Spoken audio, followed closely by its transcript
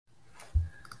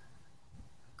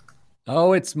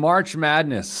Oh, it's March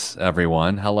Madness,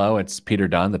 everyone. Hello, it's Peter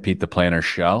Dunn, the Pete the Planner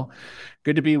Show.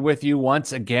 Good to be with you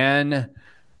once again.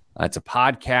 It's a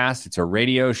podcast, it's a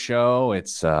radio show,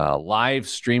 it's a live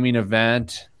streaming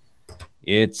event.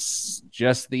 It's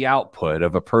just the output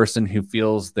of a person who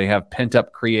feels they have pent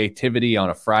up creativity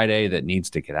on a Friday that needs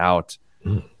to get out.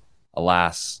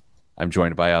 Alas, I'm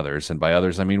joined by others, and by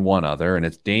others, I mean one other, and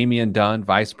it's Damian Dunn,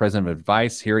 Vice President of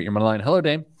Advice here at Your Money Line. Hello,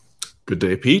 Dame. Good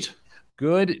day, Pete.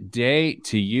 Good day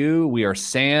to you. We are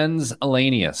Sans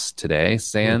Elanius today.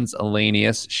 Sans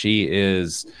Elanius. She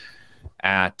is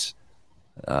at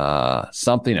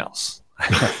something else.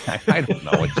 I don't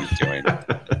know what she's doing.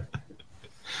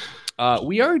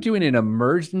 We are doing an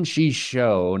emergency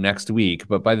show next week,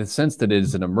 but by the sense that it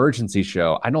is an emergency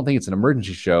show, I don't think it's an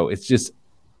emergency show. It's just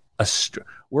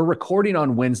we're recording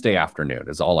on Wednesday afternoon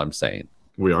is all I'm saying.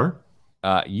 We are?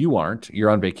 You aren't.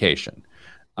 You're on vacation.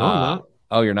 No, I'm not.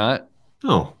 Oh, you're not?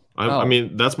 No. I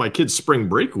mean, that's my kid's spring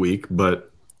break week,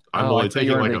 but I'm only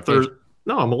taking like a Thursday.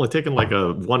 No, I'm only taking like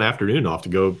a one afternoon off to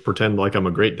go pretend like I'm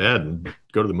a great dad and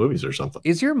go to the movies or something.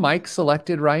 Is your mic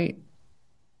selected right?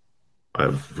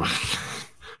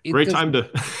 Great time to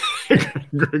Does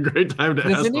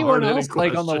ask anyone else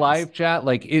like on the live chat?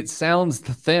 Like it sounds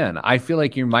thin. I feel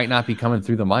like you might not be coming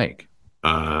through the mic.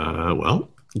 Well,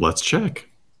 let's check.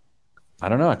 I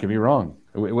don't know. I could be wrong.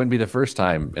 It wouldn't be the first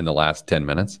time in the last 10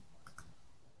 minutes.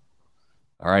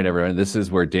 All right, everyone. This is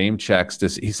where Dame checks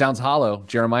this. He sounds hollow.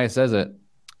 Jeremiah says it.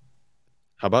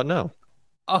 How about now?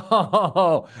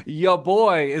 Oh, your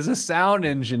boy is a sound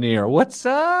engineer. What's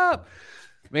up?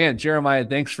 Man, Jeremiah,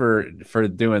 thanks for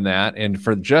doing that. And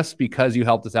for just because you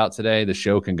helped us out today, the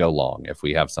show can go long if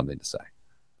we have something to say.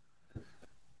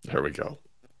 There we go.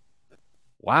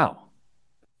 Wow.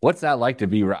 What's that like to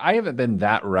be right? I haven't been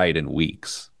that right in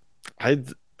weeks.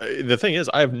 The thing is,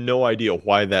 I have no idea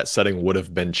why that setting would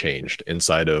have been changed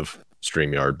inside of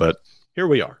StreamYard, but here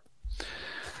we are.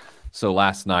 So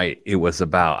last night it was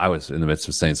about, I was in the midst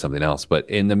of saying something else, but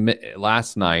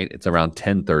last night it's around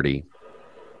 10:30.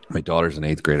 My daughter's an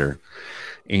 8th grader.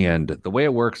 And the way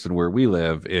it works and where we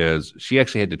live is she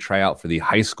actually had to try out for the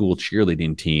high school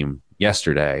cheerleading team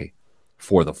yesterday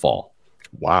for the fall.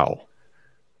 Wow.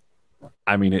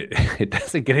 I mean, it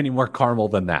doesn't get any more caramel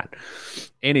than that.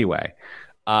 Anyway,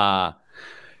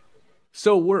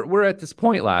 so we're at this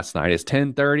point last night. It's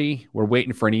 10:30. We're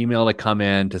waiting for an email to come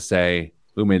in to say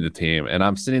who made the team. And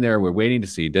I'm sitting there. We're waiting to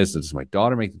see, does my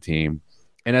daughter make the team?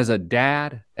 And as a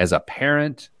dad, as a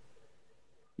parent,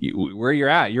 where you're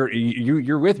at,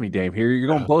 you're with me, Dave. Here, you're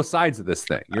going both sides of this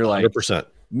thing. You're like, 100%.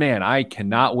 Man, I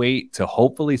cannot wait to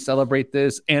hopefully celebrate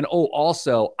this. And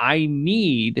also, I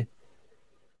need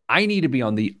to be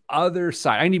on the other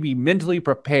side. I need to be mentally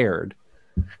prepared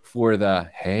for the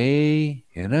hey,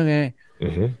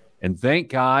 Mm-hmm. And thank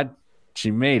God she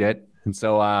made it. And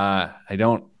so I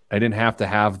didn't have to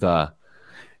have the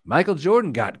Michael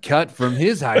Jordan got cut from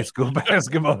his high school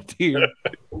basketball team.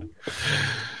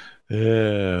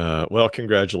 Yeah. Well,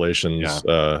 congratulations,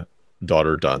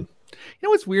 daughter Dunn. You know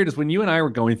what's weird is when you and I were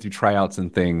going through tryouts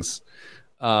and things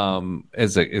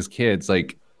as kids,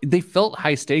 like they felt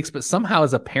high stakes, but somehow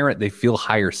as a parent they feel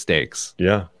higher stakes.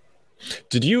 Yeah.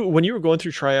 Did you, when you were going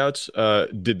through tryouts,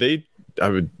 this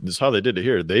is how they did it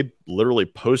here. They literally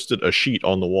posted a sheet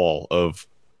on the wall of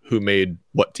who made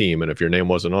what team, and if your name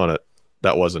wasn't on it,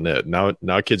 that wasn't it.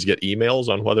 Now kids get emails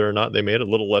on whether or not they made it, a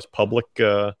little less public.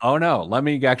 Oh no, let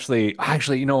me actually,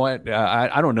 you know what?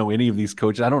 I don't know any of these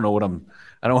coaches. I don't want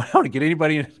to get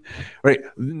anybody in. Right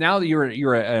now,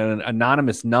 you're an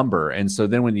anonymous number, and so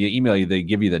then when you email you, they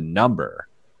give you the number.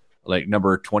 Like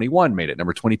number 21 made it,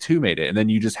 number 22 made it, and then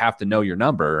you just have to know your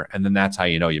number, and then that's how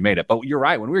you know you made it. But you're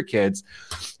right. When we were kids,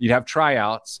 you'd have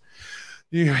tryouts.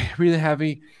 You're really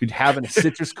heavy. You'd have a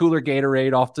citrus cooler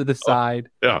Gatorade off to the side.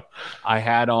 Yeah. I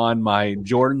had on my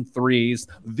Jordan 3s,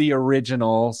 the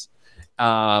originals.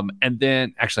 And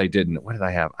then actually I didn't. What did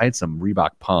I have? I had some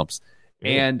Reebok pumps.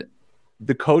 And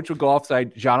the coach would go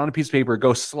offside, jot on a piece of paper,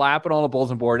 go slap it on the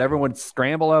bulletin board. Everyone would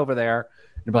scramble over there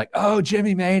and be like, oh,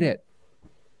 Jimmy made it.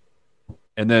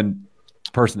 And then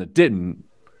the person that didn't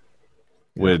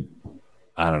would,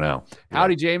 I don't know.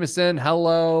 Howdy, Jameson.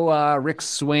 Hello, Rick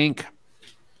Swink.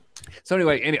 So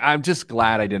anyway, I'm just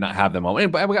glad I did not have them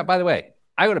on. By the way,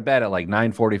 I go to bed at like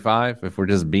 9:45 if we're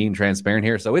just being transparent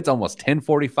here. So it's almost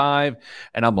 10:45.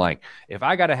 And I'm like, if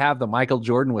I got to have the Michael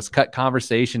Jordan was cut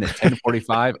conversation at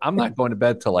 10:45, I'm not going to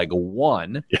bed till like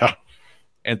 1. Yeah.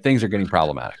 And things are getting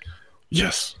problematic.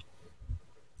 Yes.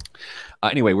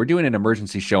 Anyway, we're doing an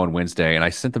emergency show on Wednesday, and I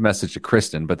sent the message to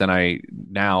Kristen, but then I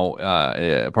now,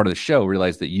 part of the show,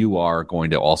 realized that you are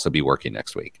going to also be working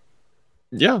next week.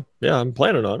 Yeah, I'm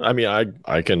planning on. I mean,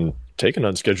 I can take an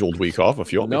unscheduled week off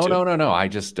if you want me to. No. I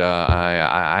just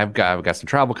I've got some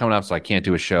travel coming up, so I can't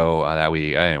do a show that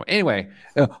week. Anyway,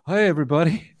 hi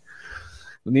everybody.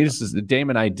 Needless to say, Dame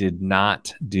and I did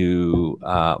not do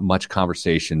much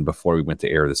conversation before we went to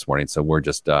air this morning, so we're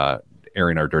just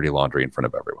airing our dirty laundry in front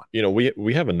of everyone. You know,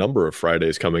 we have a number of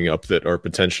Fridays coming up that are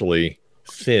potentially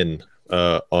thin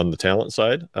on the talent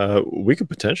side. We could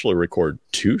potentially record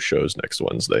 2 shows next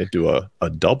Wednesday, do a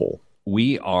double.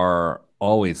 We are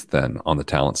always thin on the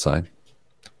talent side.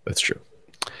 That's true.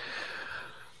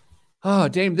 Oh,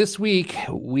 Dame, this week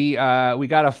we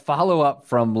got a follow-up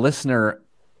from listener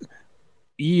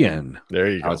Ian. There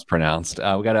you go. How it's pronounced. We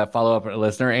got a follow-up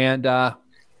listener, and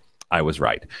I was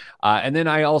right. And then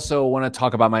I also want to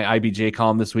talk about my IBJ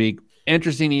column this week.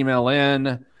 Interesting email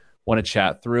in. Want to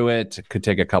chat through it. Could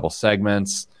take a couple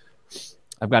segments.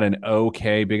 I've got an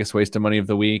okay biggest waste of money of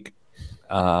the week.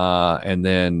 And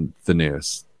then the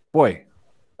news. Boy,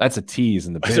 that's a tease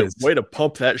in the biz. Way to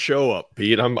pump that show up,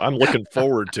 Pete. I'm looking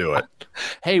forward to it.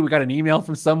 Hey, we got an email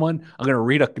from someone. I'm going to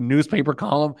read a newspaper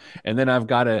column, and then I've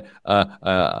got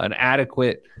an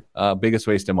adequate biggest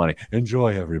waste of money.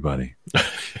 Enjoy, everybody.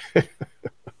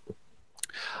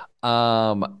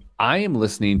 I am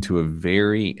listening to a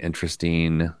very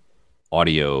interesting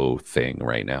audio thing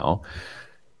right now.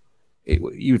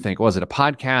 You think, was it a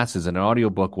podcast? Is it an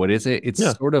audiobook? What is it? It's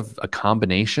sort of a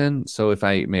combination. So if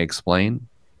I may explain,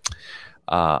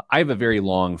 I have a very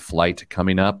long flight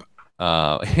coming up.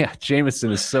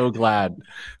 Jameson is so glad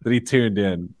that he tuned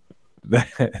in.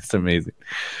 That's amazing.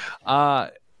 So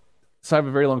I have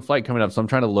a very long flight coming up, so I'm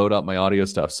trying to load up my audio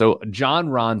stuff. So Jon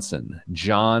Ronson,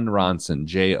 JonRonson,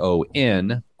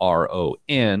 Jon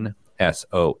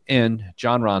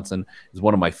Ronson is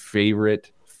one of my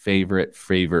favorite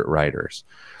writers.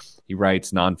 He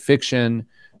writes nonfiction,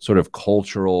 sort of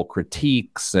cultural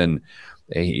critiques, and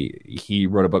he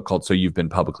wrote a book called So You've Been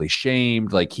Publicly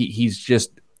Shamed. Like he's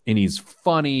just, and he's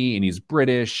funny, and he's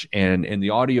British, and in the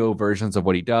audio versions of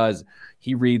what he does,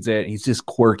 he reads it. He's just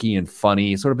quirky and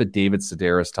funny, sort of a David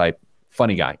Sedaris type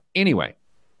funny guy. Anyway,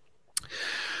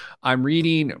 I'm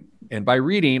reading, and by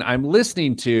reading, I'm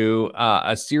listening to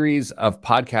a series of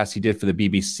podcasts he did for the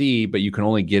BBC, but you can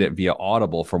only get it via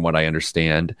Audible, from what I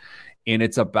understand. And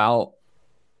it's about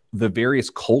the various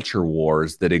culture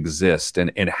wars that exist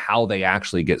and how they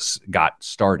actually got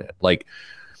started. Like,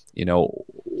 you know,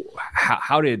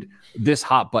 how did this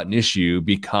hot button issue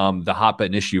become the hot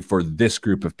button issue for this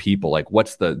group of people? Like,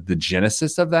 what's the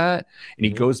genesis of that? And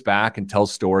he goes back and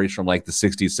tells stories from like the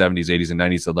 60s, 70s, 80s, and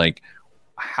 90s of like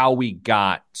how we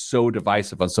got so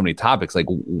divisive on so many topics. Like,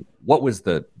 what was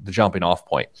the jumping off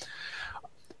point?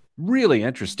 Really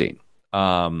interesting.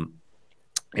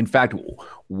 In fact,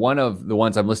 one of the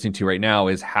ones I'm listening to right now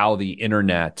is how the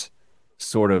internet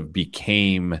sort of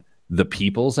became the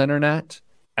people's internet,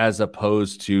 as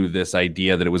opposed to this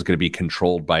idea that it was going to be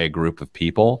controlled by a group of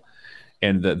people.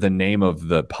 And the name of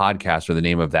the podcast, or the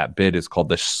name of that bit, is called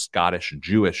The Scottish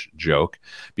Jewish Joke,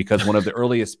 because one of the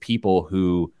earliest people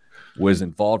who was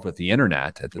involved with the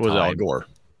internet at the time was Al Gore.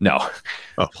 No,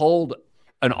 pulled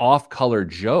an off-color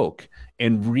joke,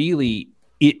 and really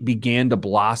it began to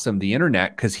blossom the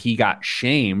internet because he got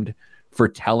shamed for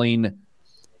telling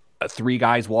 3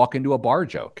 guys walk into a bar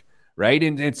joke, right?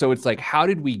 And so it's like, how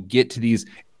did we get to these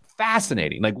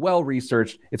fascinating, like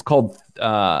well-researched, it's called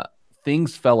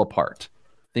Things Fell Apart.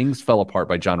 Things Fell Apart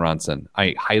by Jon Ronson.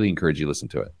 I highly encourage you to listen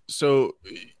to it. So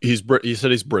he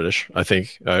said he's British. I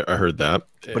think I heard that.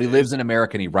 But he lives in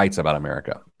America and he writes about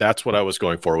America. That's what I was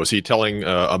going for. Was he telling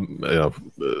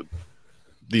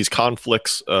these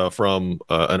conflicts from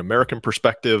an American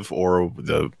perspective, or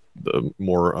the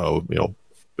more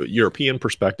European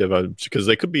perspective? Because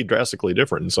they could be drastically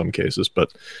different in some cases,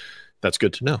 but that's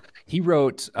good to know. He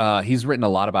wrote. He's written a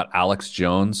lot about Alex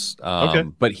Jones,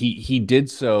 but he did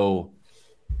so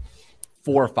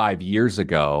 4 or 5 years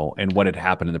ago, and what had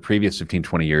happened in the previous 15,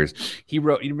 20 years. He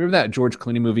wrote, you remember that George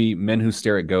Clooney movie, Men Who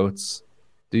Stare at Goats?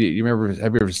 Do you remember?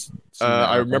 Have you ever seen that?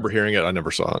 I remember hearing it. I never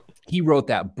saw it. He wrote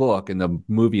that book, and the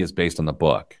movie is based on the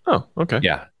book. Oh, okay.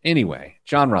 Yeah. Anyway,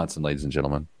 Jon Ronson, ladies and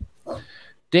gentlemen.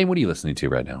 Dane, what are you listening to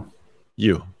right now?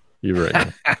 You're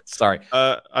right. Sorry.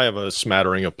 I have a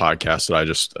smattering of podcasts that I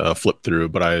just flipped through,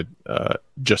 but I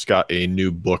just got a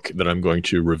new book that I'm going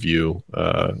to review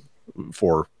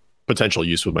for potential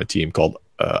use with my team called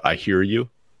I Hear You.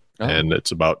 Oh. And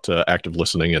it's about active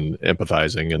listening and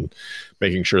empathizing and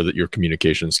making sure that your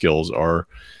communication skills are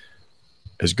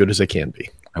as good as they can be.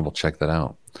 I will check that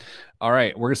out. All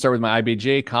right. We're going to start with my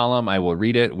IBJ column. I will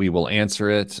read it. We will answer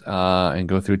it and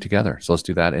go through it together. So let's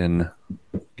do that and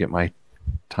get my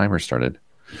timer started.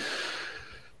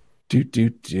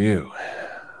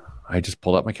 I just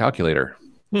pulled up my calculator.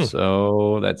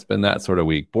 So that's been that sort of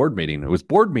week. Board meeting. It was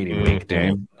board meeting week,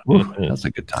 Dame. That was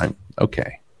a good time.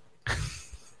 Okay.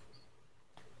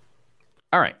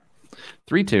 All right.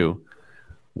 3, 2,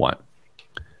 1.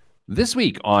 This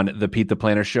week on the Pete the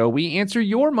Planner Show, we answer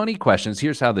your money questions.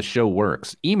 Here's how the show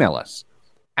works. Email us.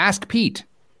 Ask Pete.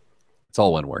 It's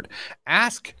all one word.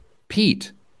 Ask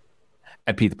Pete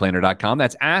at PeteThePlanner.com.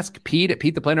 That's Ask Pete at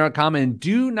PeteThePlanner.com. And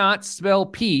do not spell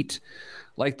Pete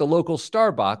like the local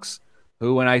Starbucks,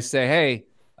 who, when I say, hey,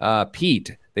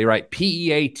 Pete, they write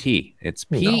P-E-A-T. It's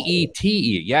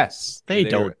P-E-T-E. Yes. They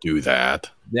don't do that.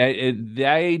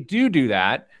 They do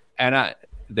that. And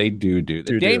they do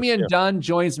that. Damian Dunn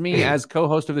joins me as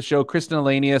co-host of the show. Kristen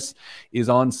Elanius is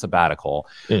on sabbatical.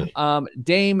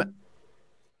 Dame,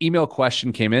 email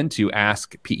question came in to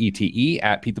ask P-E-T-E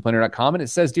at PeteThePlanner.com. And it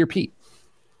says, Dear Pete,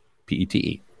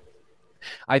 P-E-T-E.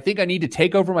 I think I need to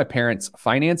take over my parents'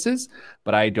 finances,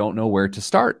 but I don't know where to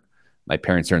start. My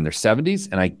parents are in their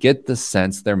 70s, and I get the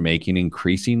sense they're making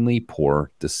increasingly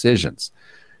poor decisions.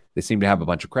 They seem to have a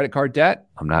bunch of credit card debt.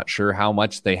 I'm not sure how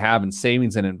much they have in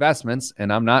savings and investments,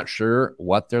 and I'm not sure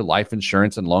what their life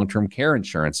insurance and long-term care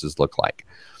insurances look like.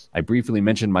 I briefly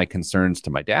mentioned my concerns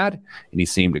to my dad, and he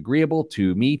seemed agreeable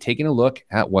to me taking a look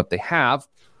at what they have.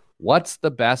 What's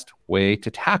the best way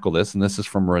to tackle this? And this is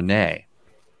from Renee.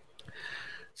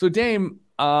 So, Dame,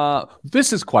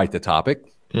 this is quite the topic.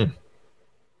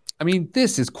 I mean,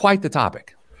 this is quite the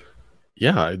topic.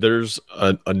 Yeah, there's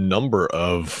a number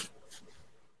of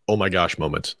oh my gosh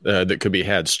moments that could be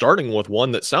had, starting with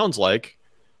one that sounds like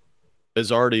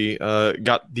has already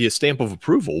got the stamp of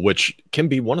approval, which can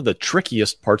be one of the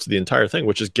trickiest parts of the entire thing,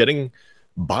 which is getting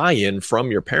buy-in from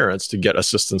your parents to get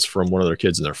assistance from one of their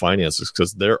kids in their finances,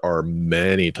 because there are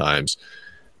many times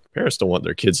parents don't want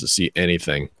their kids to see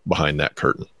anything behind that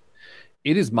curtain.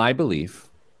 It is my belief,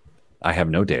 I have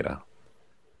no data,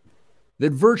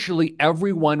 that virtually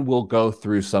everyone will go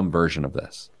through some version of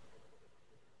this.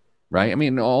 Right? I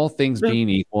mean, all things being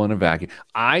equal in a vacuum.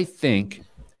 I think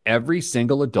every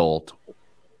single adult,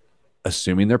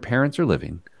 assuming their parents are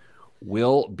living,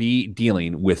 will be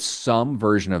dealing with some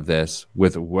version of this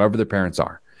with whoever their parents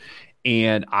are.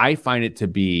 And I find it to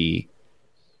be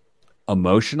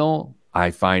emotional.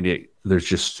 I find there's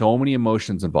just so many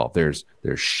emotions involved. There's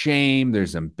shame,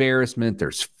 there's embarrassment,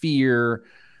 there's fear,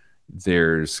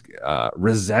 there's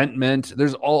resentment,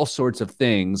 there's all sorts of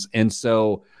things. And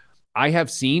so I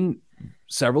have seen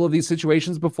several of these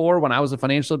situations before when I was a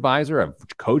financial advisor.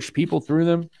 I've coached people through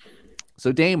them.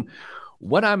 So, Dame,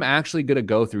 what I'm actually going to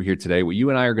go through here today, what you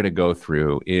and I are going to go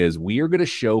through, is we are going to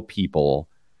show people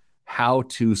how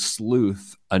to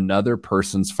sleuth another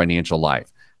person's financial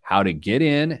life, how to get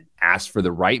in, ask for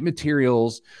the right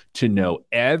materials to know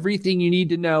everything you need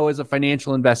to know as a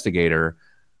financial investigator.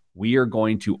 We are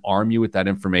going to arm you with that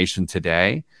information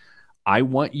today. I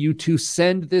want you to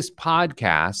send this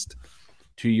podcast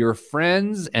to your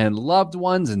friends and loved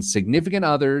ones and significant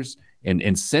others,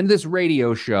 and send this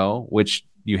radio show, which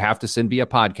you have to send via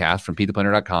podcast from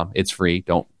PeteThePlanner.com. It's free.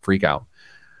 Don't freak out.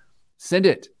 Send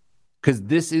it, because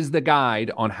this is the guide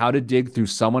on how to dig through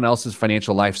someone else's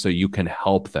financial life so you can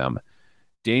help them.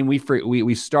 Dane,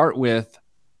 we start with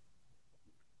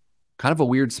kind of a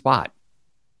weird spot.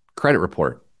 Credit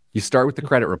report. You start with the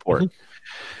credit report.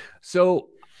 So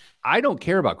I don't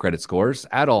care about credit scores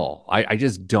at all. I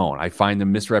just don't. I find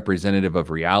them misrepresentative of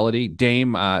reality.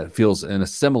 Dame feels in a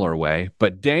similar way.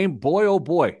 But Dame, boy, oh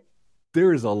boy,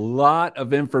 there is a lot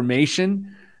of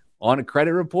information on a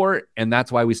credit report, and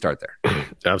that's why we start there.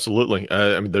 Absolutely.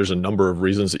 I mean, there's a number of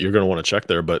reasons that you're going to want to check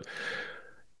there, but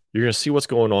you're going to see what's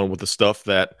going on with the stuff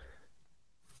that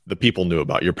the people knew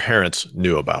about, your parents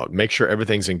knew about. Make sure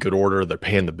everything's in good order. They're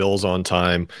paying the bills on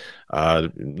time.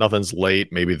 Nothing's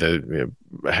late. Maybe they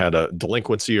had a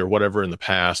delinquency or whatever in the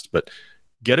past, but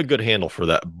get a good handle for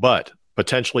that. But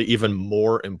potentially even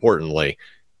more importantly,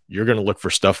 you're going to look for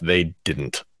stuff they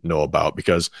didn't know about,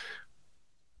 because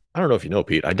I don't know if you know,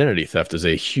 Pete, identity theft is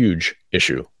a huge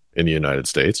issue in the United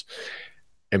States.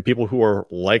 And people who are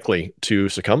likely to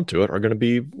succumb to it are going to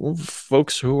be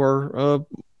folks who are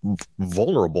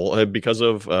vulnerable because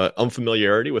of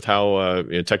unfamiliarity with how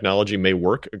technology may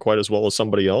work quite as well as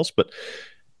somebody else. But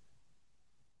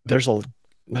there's I'm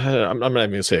not even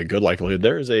going to say a good likelihood.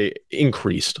 There is a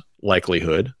increased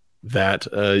likelihood that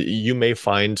you may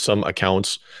find some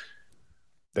accounts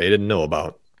they didn't know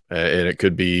about. And it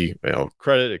could be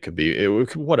credit, it could be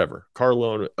whatever, car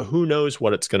loan, who knows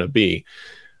what it's going to be.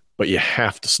 But you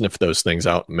have to sniff those things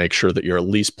out and make sure that you're at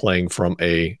least playing from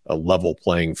a level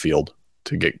playing field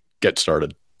to get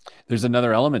started. There's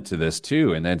another element to this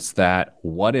too, and that's that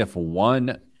what if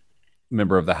one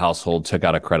member of the household took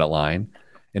out a credit line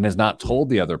and has not told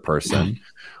the other person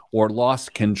or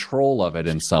lost control of it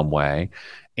in some way.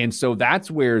 And so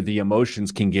that's where the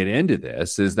emotions can get into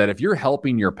this, is that if you're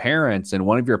helping your parents and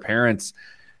one of your parents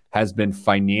has been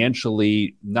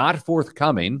financially not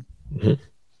forthcoming,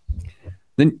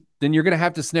 then you're going to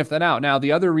have to sniff that out. Now,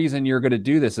 the other reason you're going to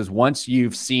do this is once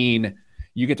you've seen,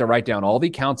 you get to write down all the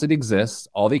accounts that exist,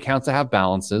 all the accounts that have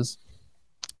balances.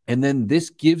 And then this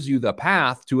gives you the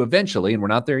path to eventually, and we're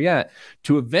not there yet,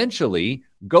 to eventually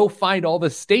go find all the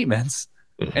statements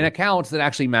and accounts that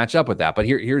actually match up with that. But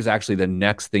here's actually the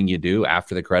next thing you do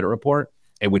after the credit report,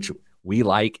 and which we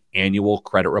like,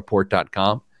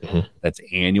 annualcreditreport.com. That's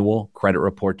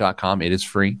annualcreditreport.com. It is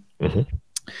free.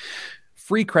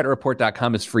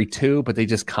 Freecreditreport.com is free too, but they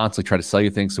just constantly try to sell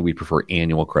you things. So we prefer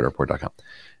annualcreditreport.com.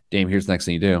 Dame, here's the next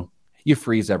thing you do. You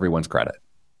freeze everyone's credit.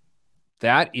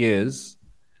 That is,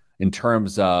 in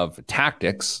terms of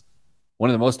tactics, one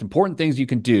of the most important things you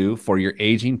can do for your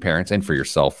aging parents and for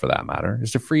yourself, for that matter,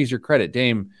 is to freeze your credit.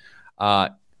 Dame, I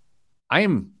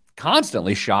am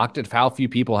constantly shocked at how few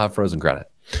people have frozen credit.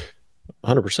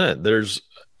 100%. There's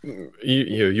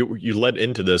you led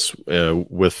into this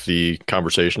with the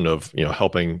conversation of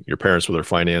helping your parents with their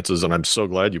finances, and I'm so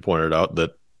glad you pointed out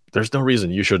that there's no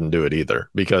reason you shouldn't do it either,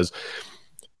 because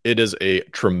it is a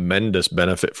tremendous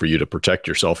benefit for you to protect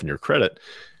yourself and your credit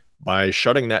by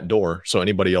shutting that door so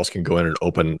anybody else can go in and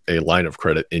open a line of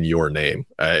credit in your name.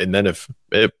 And then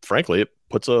frankly, it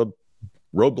puts a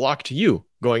roadblock to you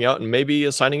going out and maybe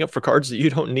signing up for cards that you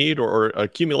don't need or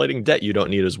accumulating debt you don't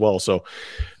need as well. So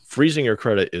freezing your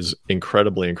credit is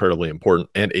incredibly, incredibly important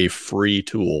and a free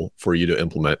tool for you to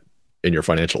implement in your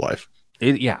financial life.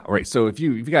 Yeah, right. So if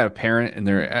you've got a parent and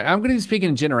I'm going to be speaking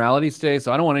in generalities today,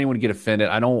 so I don't want anyone to get offended.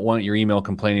 I don't want your email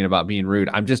complaining about being rude.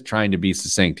 I'm just trying to be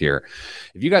succinct here.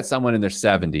 If you got someone in their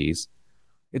 70s,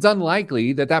 it's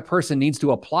unlikely that person needs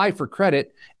to apply for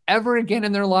credit ever again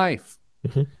in their life.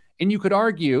 And you could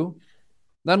argue,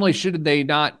 not only should they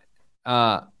not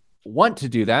want to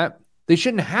do that, they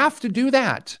shouldn't have to do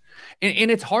that. And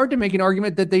it's hard to make an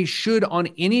argument that they should on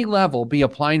any level be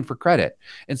applying for credit.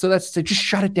 And so that's to just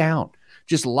shut it down.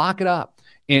 Just lock it up.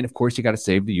 And of course, you got to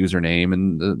save the username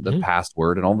and the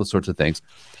password and all those sorts of things.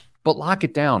 But lock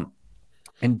it down.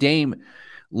 And Dame,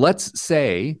 let's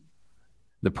say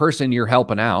the person you're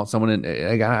helping out, someone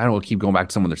I don't want to keep going back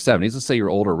to someone in their 70s. Let's say your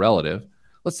older relative.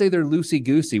 Let's say they're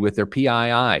loosey-goosey with their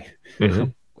PII.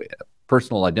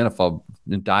 Personal identifiable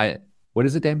diet. What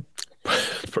is it, Dame?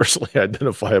 Personally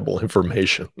identifiable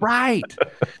information. Right.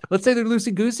 Let's say they're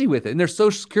loosey-goosey with it and their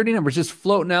social security number is just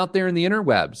floating out there in the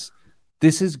interwebs.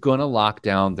 This is going to lock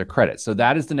down their credit. So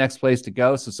that is the next place to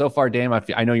go. So far, Dame,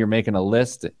 I know you're making a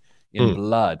list in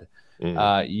blood.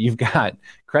 You've got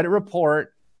credit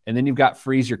report, and then you've got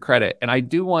freeze your credit. And I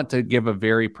do want to give a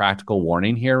very practical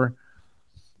warning here.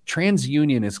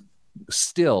 TransUnion is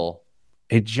still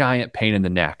a giant pain in the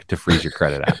neck to freeze your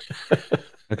credit at.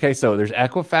 Okay, so there's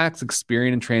Equifax,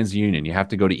 Experian, and TransUnion. You have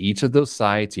to go to each of those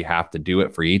sites. You have to do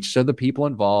it for each of the people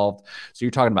involved. So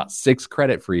you're talking about 6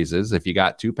 credit freezes if you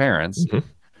got 2 parents.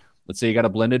 Let's say you got a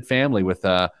blended family with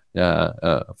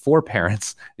 4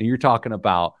 parents, and you're talking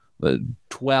about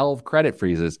 12 credit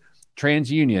freezes.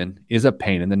 TransUnion is a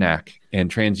pain in the neck. And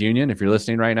TransUnion, if you're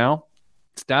listening right now,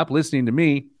 stop listening to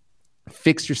me.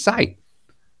 Fix your site.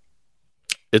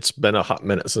 It's been a hot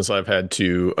minute since I've had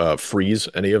to freeze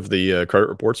any of the credit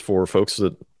reports for folks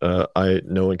that I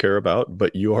know and care about.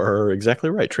 But you are exactly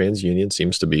right. TransUnion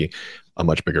seems to be a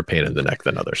much bigger pain in the neck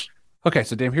than others. Okay,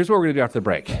 so Dave, here's what we're going to do after the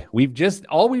break.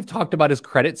 All we've talked about is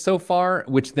credit so far,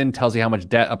 which then tells you how much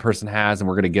debt a person has, and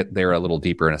we're going to get there a little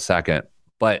deeper in a second.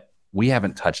 But we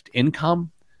haven't touched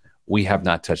income. We have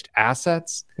not touched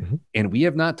assets, and we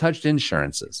have not touched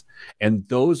insurances. And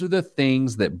those are the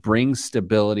things that bring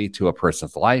stability to a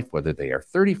person's life, whether they are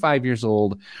 35 years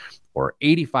old or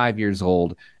 85 years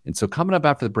old. And so coming up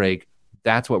after the break,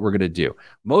 that's what we're going to do.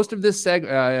 Most of this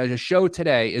show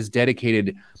today is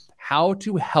dedicated how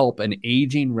to help an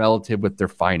aging relative with their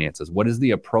finances. What is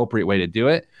the appropriate way to do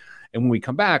it? And when we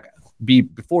come back,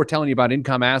 before telling you about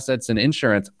income, assets, and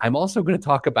insurance, I'm also going to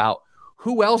talk about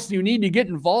who else you need to get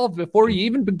involved before you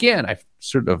even begin. I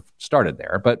sort of started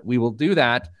there, but we will do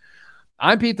that.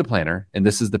 I'm Pete the Planner, and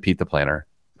this is the Pete the Planner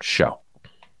Show.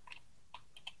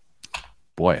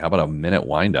 Boy, how about a minute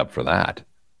wind up for that?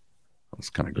 That's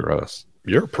kind of gross.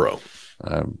 You're a pro.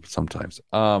 Sometimes.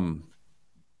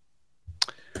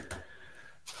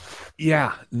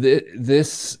 Yeah,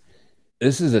 this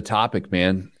is a topic,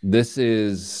 man. This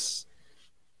is...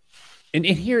 And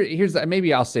here's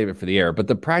maybe I'll save it for the air, but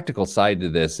the practical side to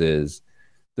this is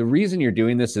the reason you're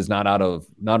doing this is not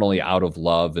only out of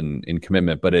love and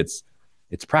commitment, but it's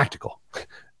practical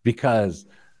because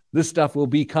this stuff will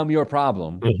become your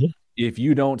problem if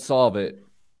you don't solve it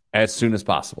as soon as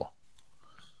possible.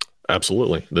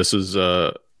 Absolutely. This is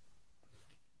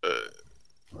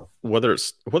whether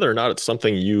or not it's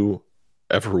something you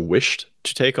ever wished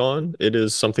to take on, it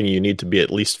is something you need to be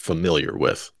at least familiar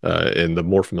with. And the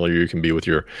more familiar you can be with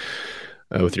your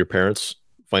parents'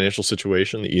 financial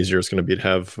situation, the easier it's going to be to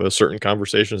have certain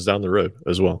conversations down the road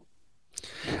as well.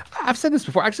 I've said this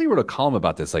before. I actually wrote a column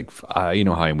about this. Like, you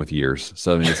know how I am with years.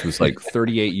 So I mean, this was like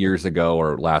 38 years ago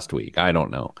or last week. I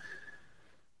don't know.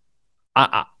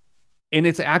 And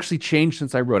it's actually changed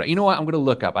since I wrote it. You know what? I'm going to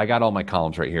look up. I got all my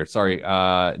columns right here. Sorry,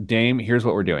 Dame. Here's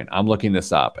what we're doing. I'm looking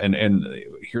this up, and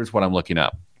here's what I'm looking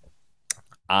up.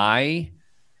 I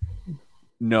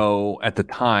know at the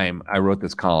time I wrote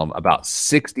this column about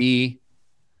 60.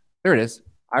 There it is.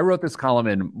 I wrote this column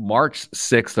in March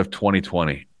 6th of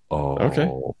 2020. Oh,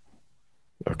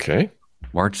 okay.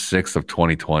 March 6th of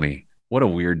 2020. What a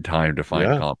weird time to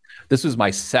find a column. This was my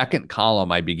second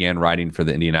column I began writing for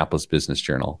the Indianapolis Business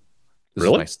Journal. This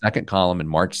is my second column in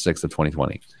March 6th of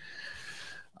 2020.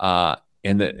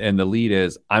 And the lead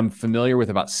is, I'm familiar with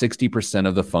about 60%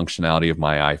 of the functionality of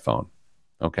my iPhone.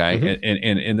 Okay.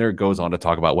 And there it goes on to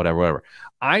talk about whatever.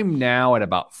 I'm now at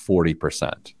about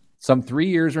 40%. Some 3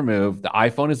 years removed. The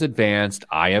iPhone is advanced.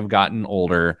 I have gotten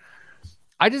older.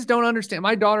 I just don't understand.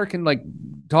 My daughter can like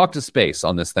talk to space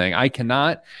on this thing. I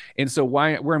cannot. And so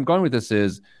where I'm going with this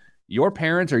is, your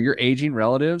parents or your aging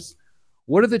relatives,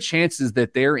 what are the chances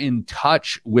that they're in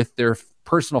touch with their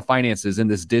personal finances in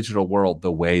this digital world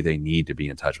the way they need to be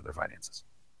in touch with their finances?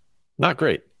 Not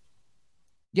great.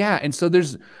 Yeah. And so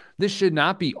this should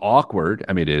not be awkward.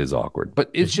 I mean, it is awkward, but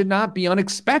it should not be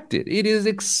unexpected. It is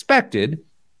expected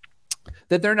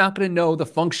that they're not going to know the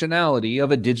functionality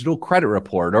of a digital credit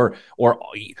report or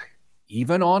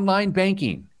even online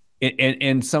banking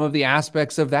and some of the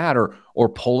aspects of that, or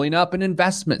pulling up an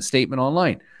investment statement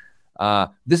online.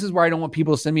 This is where I don't want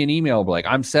people to send me an email like,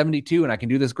 I'm 72 and I can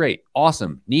do this. Great.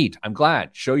 Awesome. Neat. I'm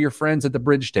glad. Show your friends at the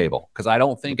bridge table, because I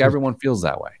don't think everyone feels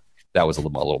that way. That was a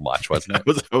little much, wasn't it?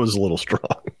 That was a little strong.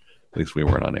 At least we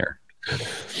weren't on air.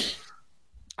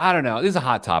 I don't know. This is a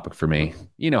hot topic for me.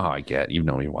 You know how I get. You've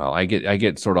known me a while. I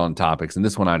get sort of on topics, and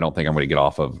this one I don't think I'm going to get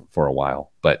off of for a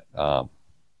while. But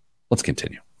let's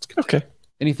continue. Okay.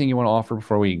 Anything you want to offer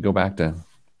before we go back to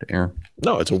Aaron?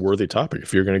 No, it's a worthy topic.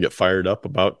 If you're going to get fired up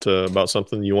about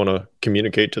something you want to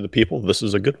communicate to the people, this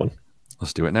is a good one.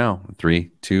 Let's do it now. 3,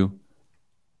 2,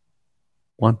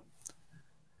 1.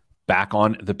 Back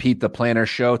on the Pete the Planner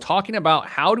show, talking about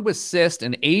how to assist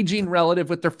an aging relative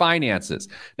with their finances.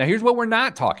 Now, here's what we're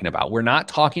not talking about. We're not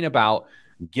talking about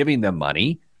giving them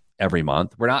money every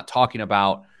month. We're not talking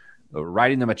about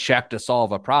writing them a check to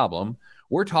solve a problem.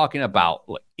 We're talking about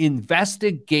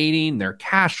investigating their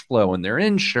cash flow and their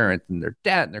insurance and their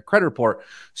debt and their credit report,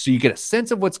 so you get a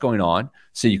sense of what's going on,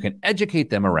 so you can educate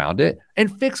them around it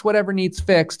and fix whatever needs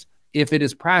fixed if it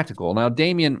is practical. Now,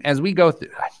 Damien, as we go through,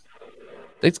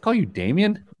 they just call you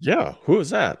Damien? Yeah. Who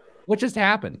is that? What just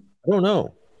happened? I don't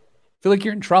know. I feel like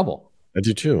you're in trouble. I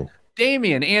do too.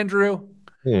 Damien, Andrew.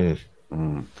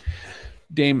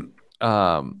 Dame,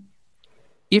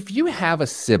 if you have a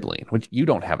sibling, which you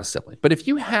don't have a sibling, but if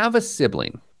you have a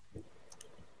sibling,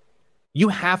 you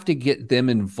have to get them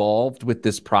involved with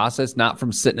this process, not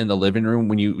from sitting in the living room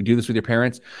when you do this with your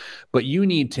parents, but you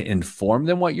need to inform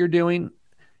them what you're doing.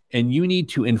 And you need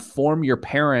to inform your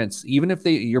parents, even if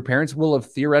your parents will have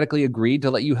theoretically agreed to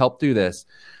let you help do this.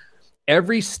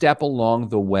 Every step along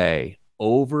the way,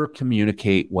 over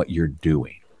communicate what you're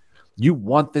doing. You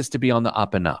want this to be on the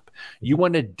up and up. You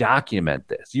want to document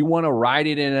this. You want to write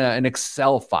it in an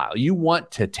Excel file. You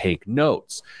want to take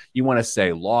notes. You want to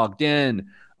say logged in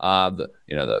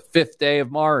the 5th day of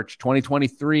March,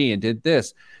 2023, and did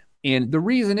this. And the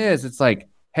reason is, it's like,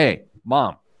 hey,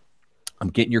 Mom, I'm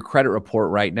getting your credit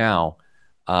report right now,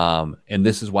 and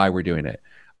this is why we're doing it.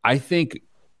 I think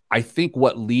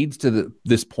what leads to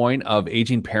this point of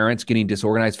aging parents getting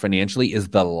disorganized financially is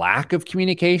the lack of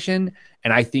communication,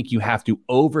 and I think you have to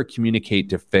over-communicate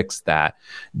to fix that.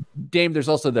 Dame, there's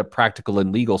also the practical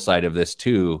and legal side of this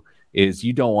too, is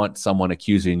you don't want someone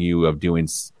accusing you of doing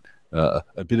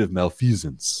a bit of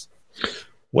malfeasance.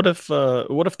 What if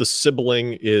the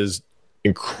sibling is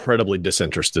incredibly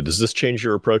disinterested? Does this change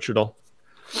your approach at all?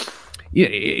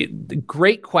 Yeah,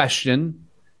 great question.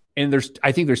 And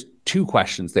I think there's two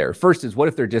questions there. First is, what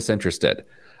if they're disinterested?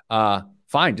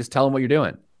 Fine, just tell them what you're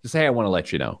doing. Just say, I want to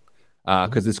let you know,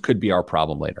 because this could be our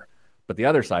problem later. But the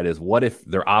other side is, what if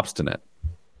they're obstinate?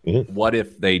 Mm-hmm. What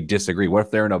if they disagree? What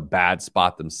if they're in a bad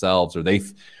spot themselves, or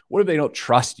what if they don't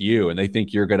trust you and they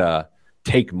think you're gonna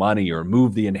take money or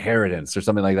move the inheritance or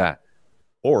something like that?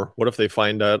 Or what if they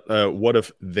find out? What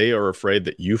if they are afraid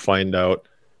that you find out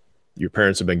your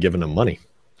parents have been giving them money?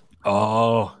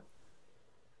 Oh,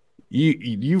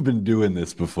 you've been doing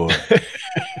this before.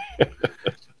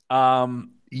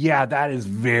 Yeah, that is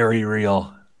very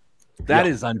real. That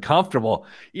is uncomfortable.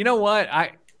 You know what?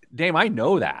 Dame, I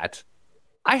know that.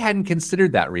 I hadn't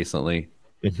considered that recently.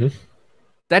 Mm-hmm.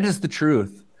 That is the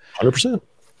truth. 100%.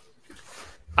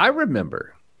 I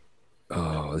remember.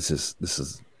 Oh, this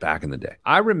is back in the day.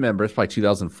 I remember it's probably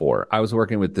 2004. I was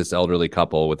working with this elderly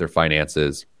couple with their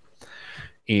finances.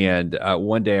 And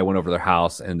one day I went over to their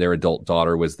house and their adult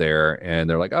daughter was there. And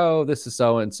they're like, oh, this is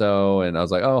so-and-so. And I was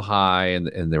like, oh, hi.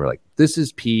 And they were like, this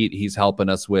is Pete. He's helping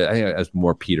us with, I think it was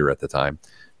more Peter at the time.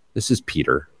 This is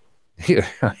Peter.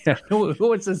 Who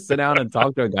wants to sit down and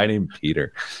talk to a guy named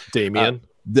Peter? Damien.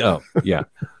 Oh, yeah.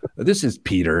 This is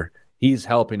Peter. He's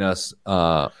helping us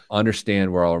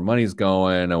understand where all our money's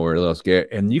going, and we're a little scared.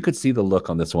 And you could see the look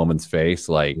on this woman's face,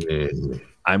 like,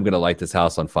 I'm going to light this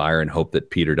house on fire and hope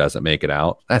that Peter doesn't make it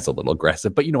out. That's a little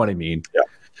aggressive, but you know what I mean?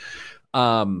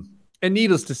 Yeah. And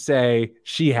needless to say,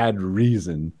 she had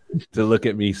reason to look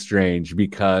at me strange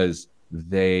because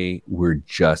they were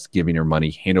just giving her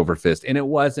money hand over fist. And it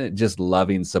wasn't just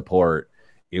loving support.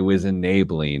 It was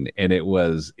enabling, and it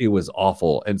was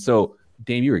awful. And so,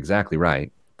 Dame, you're exactly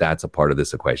right. That's a part of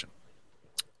this equation.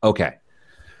 Okay.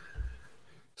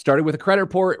 Started with a credit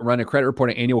report. Run a credit report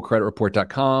at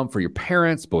annualcreditreport.com for your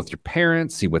parents, both your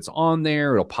parents. See what's on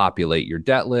there. It'll populate your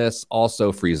debt list.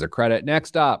 Also freeze their credit.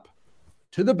 Next up,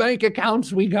 to the bank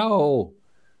accounts we go.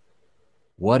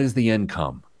 What is the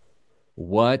income?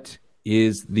 What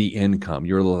is the income?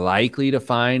 You're likely to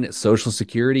find Social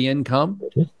Security income.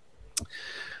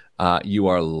 You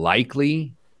are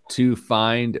likely to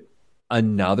find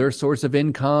another source of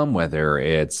income, whether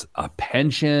it's a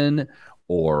pension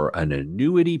or an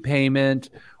annuity payment,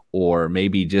 or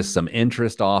maybe just some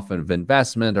interest off of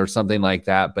investment or something like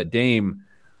that. But Dame,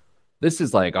 this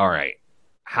is like, all right,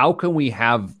 how can we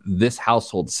have this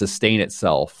household sustain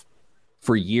itself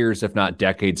for years, if not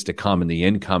decades to come? And the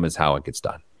income is how it gets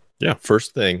done. Yeah,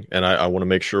 first thing, and I want to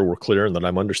make sure we're clear and that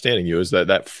I'm understanding you, is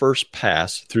that first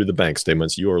pass through the bank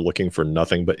statements, you are looking for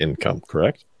nothing but income,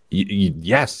 correct?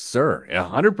 Yes, sir.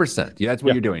 100%. Yeah, that's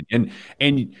what you're doing.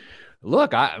 And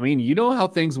look, I mean, you know how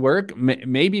things work.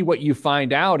 Maybe what you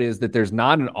find out is that there's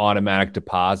not an automatic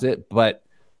deposit, but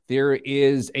there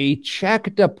is a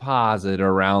check deposit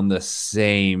around the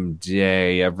same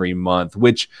day every month,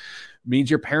 which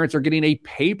means your parents are getting a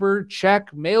paper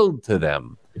check mailed to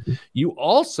them. You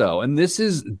also, and this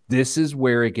is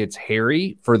where it gets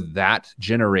hairy for that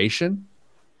generation.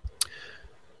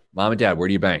 Mom and Dad, where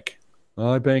do you bank?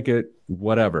 Oh, I bank at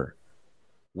whatever.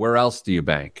 Where else do you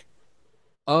bank?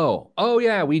 Oh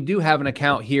yeah, we do have an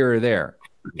account here or there.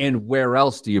 And where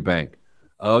else do you bank?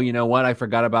 Oh, you know what? I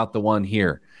forgot about the one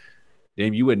here.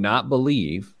 Dave, you would not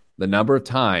believe the number of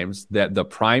times that the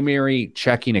primary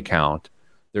checking account,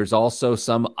 there's also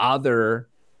some other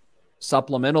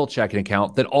supplemental checking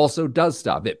account that also does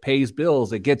stuff. It pays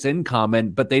bills, it gets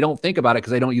income, but they don't think about it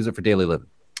because they don't use it for daily living.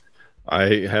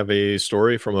 I have a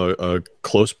story from a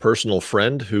close personal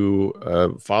friend who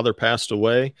father passed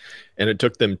away, and it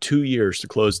took them 2 years to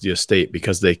close the estate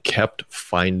because they kept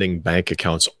finding bank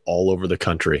accounts all over the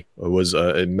country. It was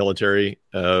a military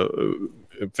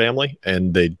family,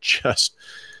 and they just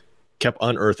kept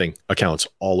unearthing accounts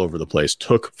all over the place.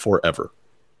 Took forever.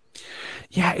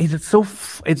 Yeah, it's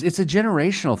a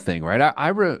generational thing, right?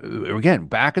 Again,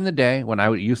 back in the day when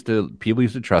people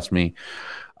used to trust me.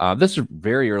 This is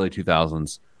very early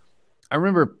 2000s. I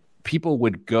remember people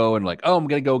would go and like, oh, I'm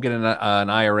going to go get an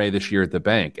IRA this year at the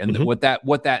bank. And what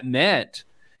that meant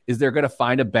is they're going to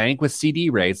find a bank with CD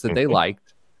rates that they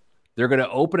liked. They're going to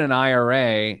open an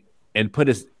IRA and put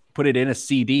it in a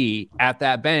CD at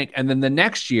that bank. And then the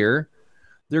next year,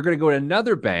 they're going to go to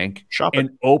another bank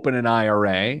and open an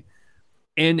IRA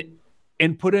and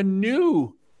put a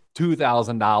new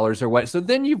 $2,000 or what. So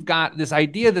then you've got this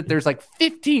idea that there's like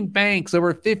 15 banks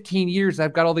over 15 years.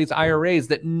 I've got all these IRAs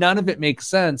that none of it makes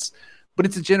sense, but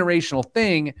it's a generational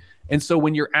thing. And so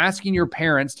when you're asking your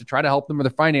parents to try to help them with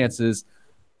their finances,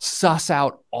 suss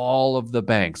out all of the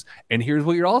banks. And here's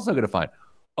what you're also going to find.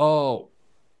 Oh,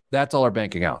 that's all our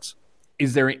bank accounts.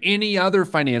 Is there any other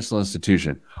financial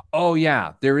institution? Oh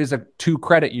yeah, there is 2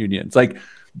 credit unions. Like,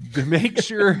 make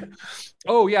sure.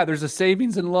 Oh yeah, there's a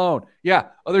savings and loan. Yeah.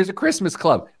 Oh, there's a Christmas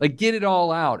club. Like, get it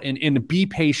all out and be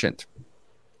patient.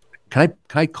 Can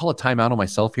I call a timeout on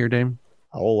myself here, Dame?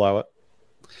 I'll allow it.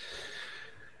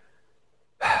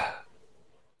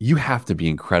 you have to be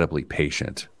incredibly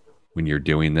patient when you're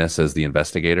doing this as the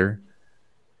investigator,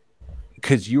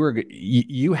 because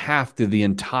you have to the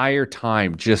entire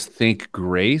time just think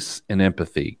grace and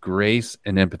empathy.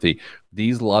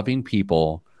 These loving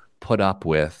people put up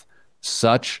with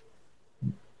such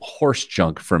horse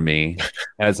junk from me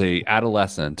as a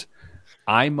adolescent.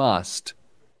 I must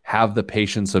have the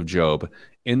patience of Job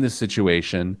in this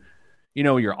situation. You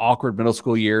know, your awkward middle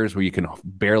school years where you can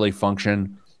barely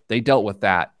function, they dealt with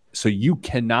that. So you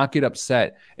cannot get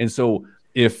upset. And so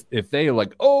if they are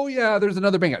like, oh yeah, there's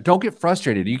another bank, don't get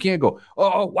frustrated. You can't go,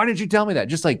 oh, why didn't you tell me that?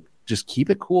 Just keep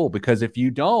it cool, because if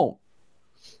you don't,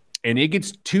 and it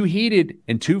gets too heated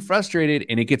and too frustrated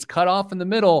and it gets cut off in the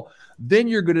middle, then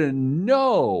you're going to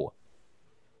know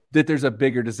that there's a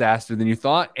bigger disaster than you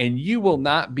thought, and you will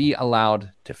not be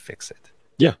allowed to fix it.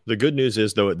 Yeah. The good news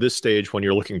is, though, at this stage, when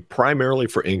you're looking primarily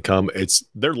for income,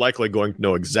 they're likely going to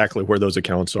know exactly where those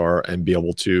accounts are and be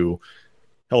able to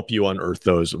help you unearth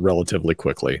those relatively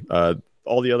quickly.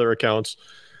 All the other accounts,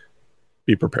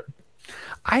 be prepared.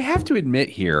 I have to admit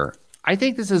here, I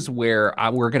think this is where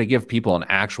we're going to give people an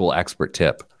actual expert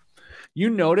tip.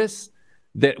 You notice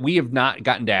that we have not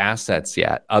gotten to assets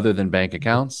yet other than bank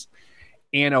accounts.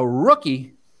 And a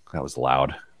rookie, that was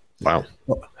loud. Wow.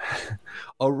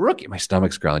 A rookie, my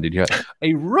stomach's growling. Did you have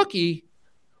a rookie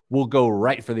will go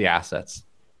right for the assets?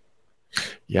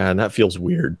 Yeah, and that feels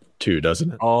weird too,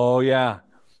 doesn't it? Oh, yeah.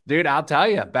 Dude, I'll tell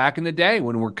you, back in the day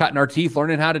when we're cutting our teeth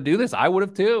learning how to do this, I would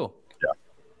have too.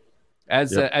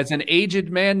 As an aged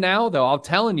man now, though, I'm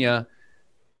telling you,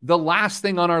 the last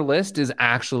thing on our list is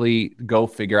actually go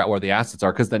figure out where the assets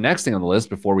are, because the next thing on the list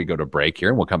before we go to break here,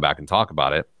 and we'll come back and talk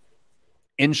about it,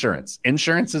 insurance.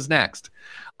 Insurance is next.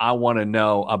 I want to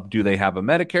know, do they have a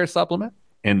Medicare supplement,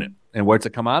 and where's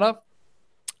it come out of?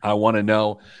 I want to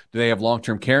know, do they have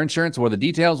long-term care insurance? What are the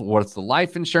details? What's the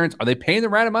life insurance? Are they paying the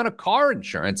right amount of car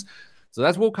insurance? So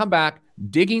that's what we'll come back,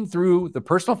 digging through the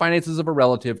personal finances of a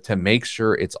relative to make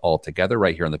sure it's all together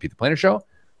right here on the Pete the Planner Show.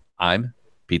 I'm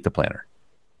Pete the Planner.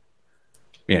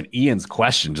 Man, Ian's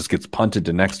question just gets punted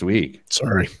to next week.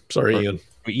 Sorry, Ian.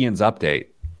 Ian's update.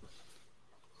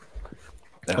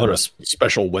 On a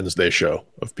special Wednesday show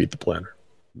of Pete the Planner.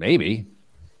 Maybe.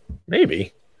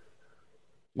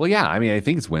 Well, yeah. I mean, I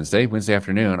think it's Wednesday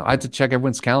afternoon. I have to check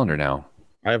everyone's calendar now.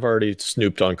 I've already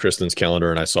snooped on Kristen's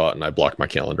calendar and I saw it, and I blocked my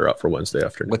calendar out for Wednesday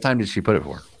afternoon. What time did she put it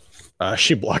for?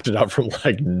 She blocked it out from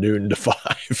like noon to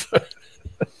 5,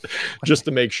 just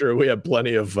to make sure we have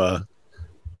plenty of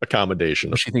accommodation.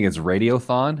 Does she think it's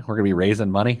Radiothon? We're going to be raising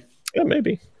money? Yeah,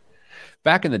 maybe.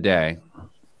 Back in the day,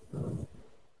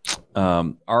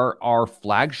 our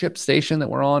flagship station that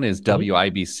we're on is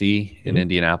WIBC in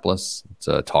Indianapolis. It's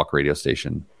a talk radio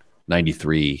station,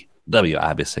 93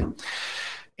 WIBC.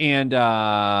 And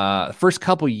the first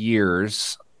couple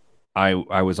years, I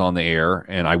was on the air,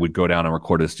 and I would go down and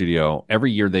record at the studio.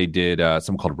 Every year they did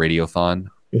something called Radiothon,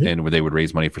 and where they would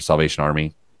raise money for Salvation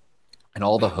Army. And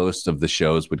all the hosts of the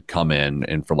shows would come in,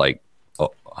 and for like,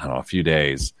 a few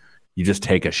days, you just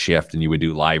take a shift and you would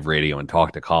do live radio and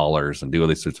talk to callers and do all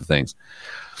these sorts of things.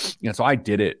 So I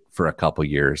did it for a couple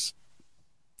years,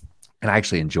 and I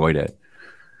actually enjoyed it.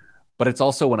 But it's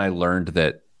also when I learned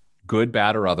that, good,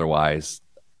 bad, or otherwise,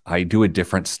 I do a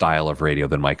different style of radio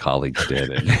than my colleagues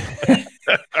did at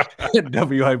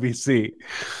WIBC.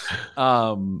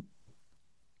 And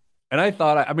I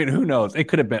thought, I mean, who knows? I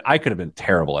could have been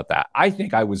terrible at that. I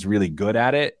think I was really good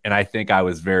at it, and I think I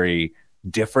was very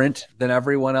different than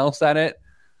everyone else at it.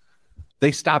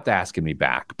 They stopped asking me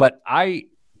back, but I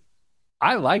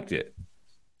liked it.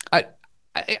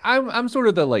 I'm sort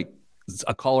of the, like,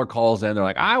 a caller calls in, they're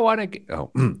like, I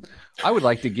would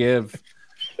like to give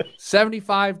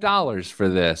 $75 for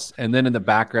this, and then in the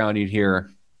background you'd hear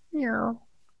meow,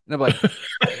 and I'm like,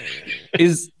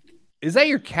 is that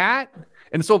your cat?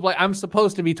 And so, like, I'm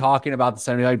supposed to be talking about the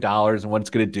 $75 and what it's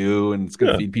going to do, and it's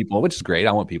going to feed people, which is great.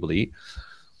 I want people to eat.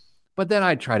 But then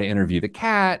I'd try to interview the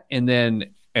cat, and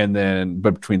then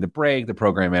but between the break, the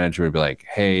program manager would be like,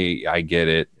 hey, I get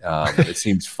it. It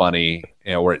seems funny,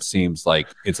 or it seems like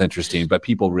it's interesting, but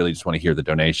people really just want to hear the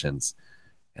donations.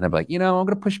 And I'm like, I'm going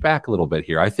to push back a little bit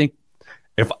here. I think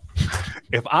if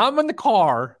I'm in the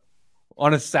car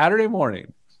on a Saturday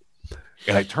morning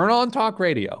and I turn on talk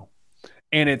radio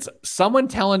and it's someone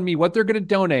telling me what they're going to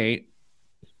donate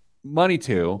money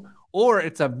to, or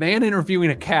it's a man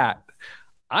interviewing a cat,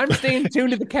 I'm staying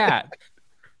tuned to the cat.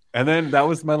 And then that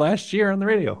was my last year on the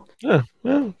radio. Yeah,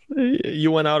 well,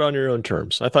 you went out on your own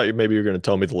terms. I thought maybe you were going to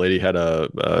tell me the lady had a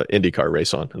IndyCar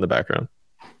race on in the background.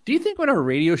 Do you think when our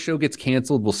radio show gets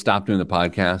canceled, we'll stop doing the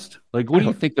podcast? Like, what do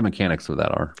you think the mechanics of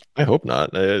that are? I hope not.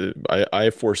 I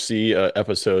foresee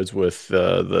episodes with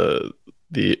the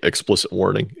explicit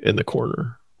warning in the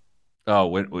corner.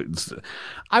 Oh,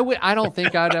 I don't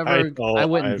think I'd ever. I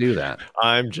wouldn't do that.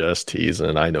 I'm just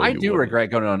teasing. I know. I do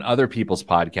regret going on other people's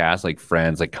podcasts, like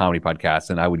friends, like comedy podcasts,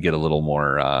 and I would get a little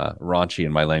more raunchy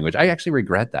in my language. I actually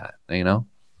regret that. You know,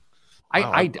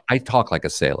 I talk like a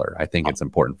sailor. I think it's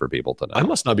important for people to know. I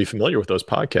must not be familiar with those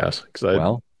podcasts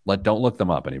because don't look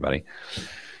them up. Anybody?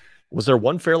 Was there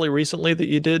one fairly recently that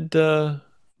you did?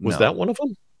 Was that one of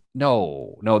them?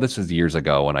 No. This was years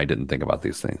ago when I didn't think about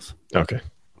these things. Okay.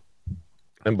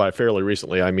 And by fairly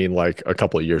recently, I mean like a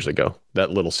couple of years ago. That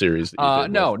little series. That you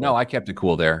did no, I kept it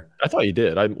cool there. I thought you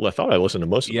did. I thought I listened to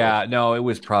most of them. Yeah, no, it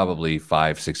was probably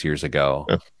 5-6 years ago.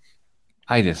 Yeah.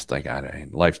 I just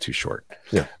life's too short.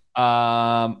 Yeah.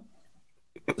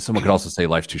 Someone could also say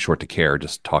life's too short to care.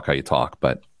 Just talk how you talk.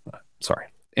 But sorry.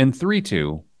 In 3,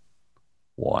 2,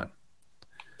 1.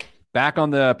 Back on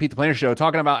the Pete the Planner show,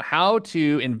 talking about how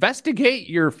to investigate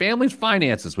your family's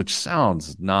finances, which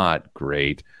sounds not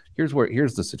great.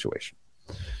 Here's the situation.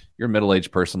 You're a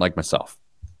middle-aged person like myself.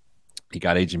 You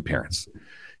got aging parents.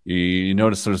 You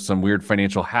notice there's some weird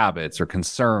financial habits or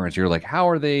concerns. You're like, how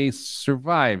are they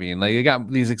surviving? Like, they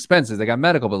got these expenses, they got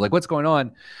medical, but like, what's going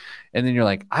on? And then you're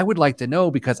like, I would like to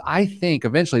know because I think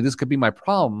eventually this could be my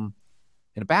problem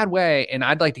in a bad way, and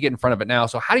I'd like to get in front of it now.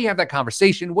 So how do you have that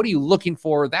conversation? What are you looking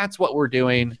for? That's what we're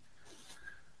doing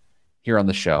here on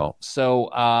the show.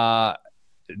 So,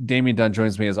 Damian Dunn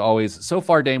joins me as always. So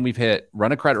far, Dame, we've hit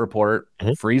run a credit report,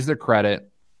 freeze their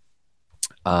credit,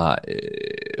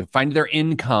 find their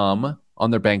income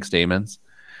on their bank statements.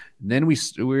 Then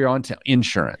we're on to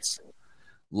insurance.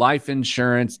 Life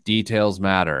insurance details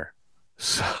matter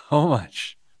so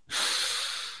much.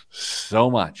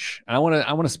 And I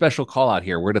want a special call out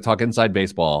here. We're going to talk inside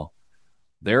baseball.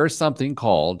 There is something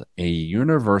called a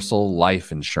universal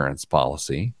life insurance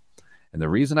policy. And the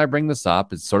reason I bring this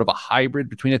up is sort of a hybrid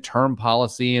between a term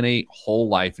policy and a whole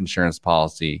life insurance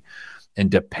policy. And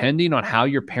depending on how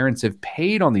your parents have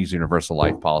paid on these universal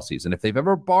life policies, and if they've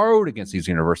ever borrowed against these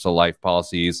universal life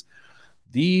policies,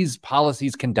 these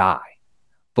policies can die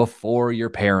before your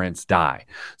parents die.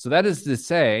 So that is to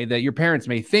say that your parents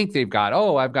may think they've got,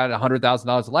 I've got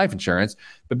 $100,000 of life insurance,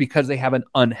 but because they have an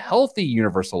unhealthy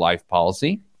universal life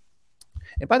policy,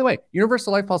 and by the way,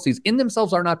 universal life policies in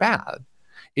themselves are not bad.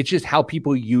 It's just how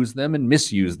people use them and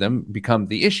misuse them become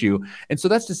the issue. And so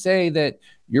that's to say that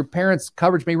your parents'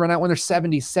 coverage may run out when they're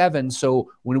 77. So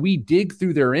when we dig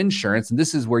through their insurance, and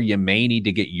this is where you may need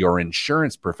to get your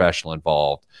insurance professional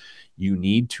involved, you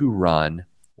need to run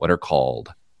what are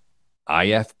called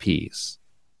IFPs,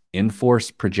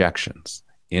 in-force projections.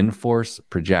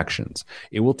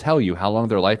 It will tell you how long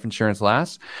their life insurance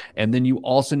lasts. And then you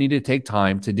also need to take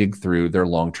time to dig through their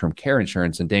long-term care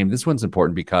insurance. And Dame, this one's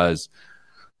important because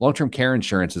long-term care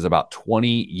insurance is about 20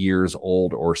 years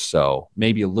old or so,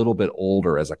 maybe a little bit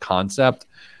older as a concept.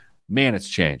 Man, it's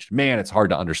changed. Man, it's hard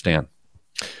to understand.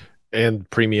 And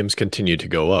premiums continue to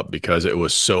go up because it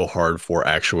was so hard for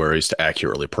actuaries to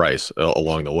accurately price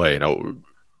along the way.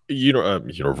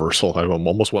 Universal, I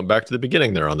almost went back to the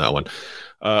beginning there on that one.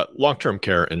 Long-term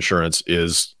care insurance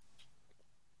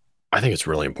I think it's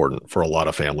really important for a lot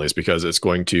of families because it's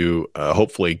going to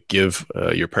hopefully give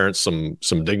your parents some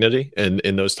dignity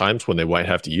in those times when they might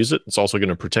have to use it. It's also going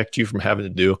to protect you from having to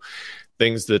do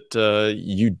things that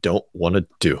you don't want to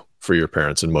do for your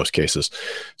parents in most cases.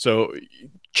 So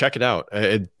check it out.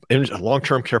 And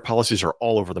long-term care policies are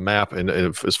all over the map, and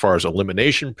as far as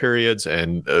elimination periods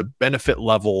and benefit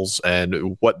levels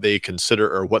and what they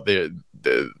consider or what the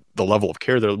level of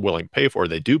care they're willing to pay for,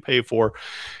 they do pay for.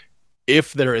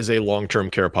 If there is a long-term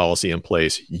care policy in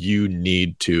place, you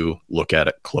need to look at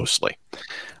it closely.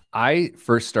 I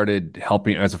first started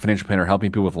helping as a financial planner,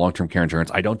 helping people with long-term care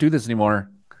insurance. I don't do this anymore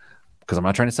because I'm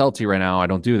not trying to sell it to you right now. I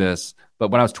don't do this. But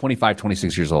when I was 25,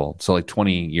 26 years old, so like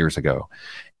 20 years ago,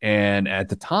 and at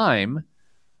the time,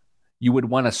 you would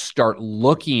want to start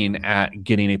looking at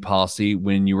getting a policy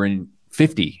when you were in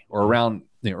 50 or around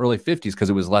the early 50s because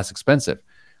it was less expensive.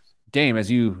 Dame,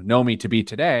 as you know me to be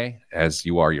today, as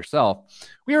you are yourself,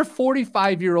 we are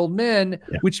 45-year-old men,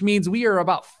 which means we are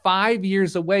about 5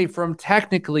 years away from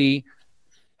technically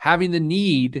having the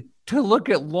need to look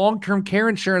at long-term care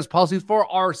insurance policies for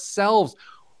ourselves.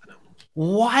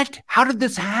 What? How did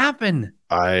this happen?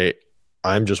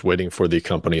 I'm just waiting for the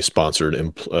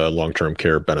company-sponsored long-term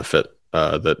care benefit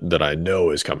that I know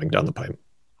is coming down the pipe.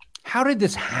 How did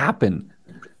this happen?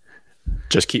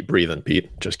 Just keep breathing,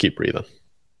 Pete. Just keep breathing.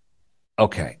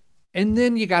 Okay. And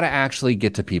then you got to actually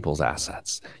get to people's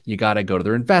assets. You got to go to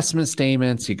their investment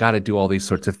statements. You got to do all these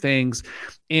sorts of things.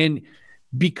 And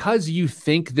because you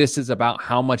think this is about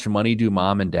how much money do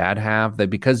mom and dad have, that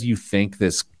because you think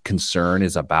this concern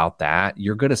is about that,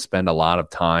 you're going to spend a lot of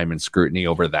time and scrutiny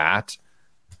over that.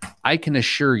 I can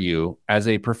assure you, as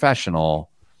a professional,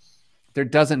 there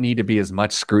doesn't need to be as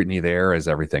much scrutiny there as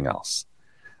everything else.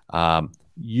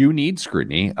 You need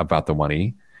scrutiny about the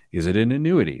money. Is it in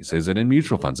annuities? Is it in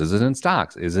mutual funds? Is it in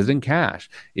stocks? Is it in cash?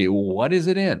 What is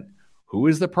it in? Who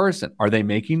is the person? Are they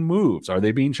making moves? Are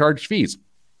they being charged fees?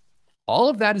 All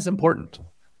of that is important.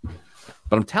 But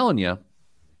I'm telling you,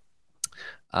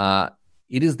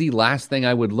 it is the last thing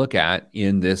I would look at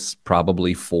in this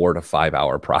probably 4 to 5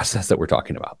 hour process that we're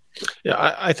talking about.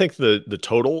 Yeah, I think the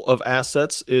total of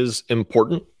assets is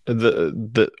important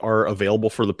that are available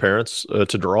for the parents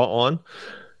to draw on.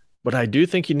 But I do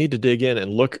think you need to dig in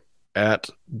and look at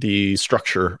the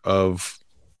structure of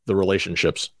the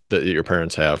relationships that your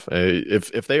parents have.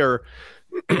 If they are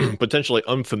potentially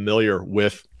unfamiliar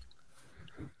with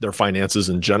their finances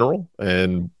in general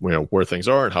and where things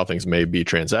are and how things may be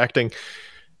transacting,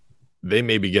 they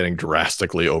may be getting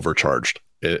drastically overcharged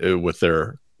with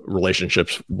their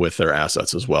relationships with their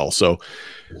assets as well. So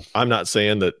I'm not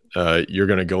saying that you're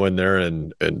going to go in there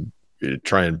and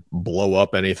try and blow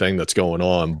up anything that's going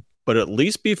on, but at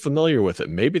least be familiar with it.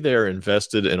 Maybe they're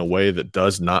invested in a way that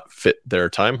does not fit their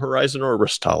time horizon or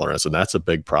risk tolerance, and that's a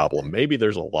big problem. Maybe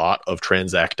there's a lot of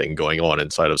transacting going on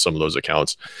inside of some of those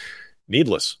accounts,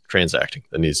 needless transacting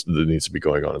that needs to be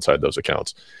going on inside those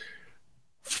accounts.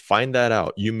 Find that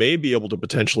out. You may be able to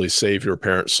potentially save your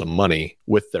parents some money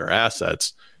with their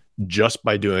assets just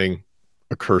by doing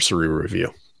a cursory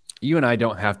review. You and I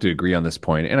don't have to agree on this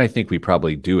point, and I think we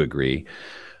probably do agree.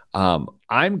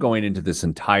 I'm going into this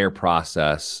entire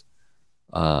process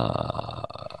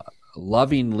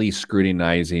lovingly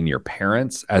scrutinizing your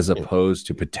parents as opposed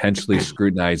to potentially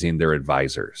scrutinizing their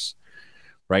advisors,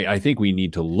 right? I think we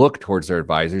need to look towards their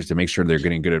advisors to make sure they're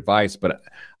getting good advice, but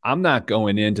I'm not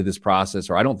going into this process,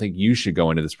 or I don't think you should go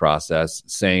into this process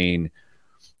saying,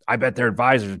 I bet their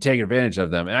advisors are taking advantage of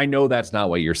them. And I know that's not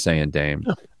what you're saying, Dame,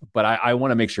 but I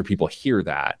want to make sure people hear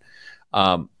that.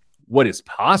 What is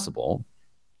possible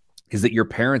is that your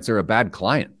parents are a bad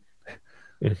client.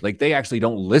 Like they actually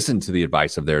don't listen to the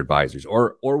advice of their advisors,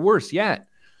 or worse yet,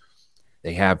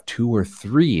 they have 2 or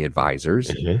 3 advisors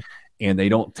and they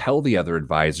don't tell the other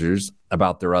advisors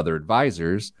about their other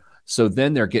advisors. So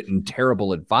then they're getting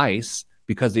terrible advice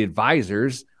because the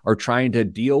advisors are trying to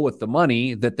deal with the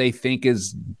money that they think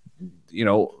is,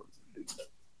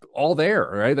 all there,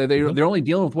 right? They're only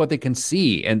dealing with what they can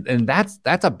see. And that's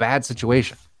a bad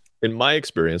situation. In my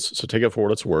experience, so take it for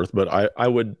what it's worth, but I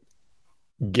would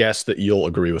guess that you'll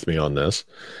agree with me on this.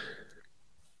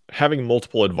 Having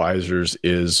multiple advisors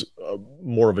is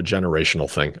more of a generational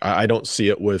thing. I don't see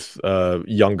it with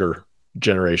younger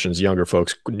generations, younger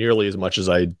folks, nearly as much as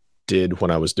I did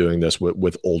when I was doing this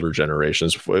with older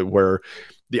generations, where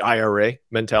the IRA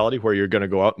mentality, where you're going to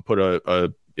go out and put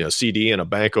a CD in a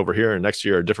bank over here and next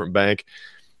year a different bank.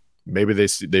 Maybe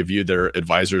they view their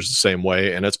advisors the same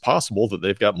way, and it's possible that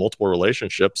they've got multiple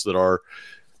relationships that are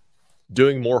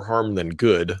doing more harm than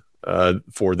good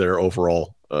for their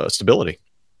overall stability.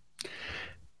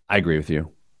 I agree with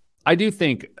you. I do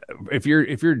think if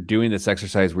you're doing this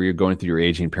exercise where you're going through your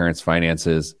aging parents'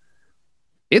 finances,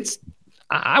 it's,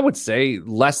 I would say,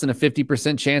 less than a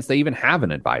 50% chance they even have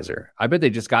an advisor. I bet they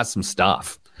just got some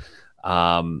stuff.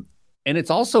 And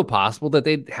it's also possible that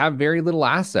they have very little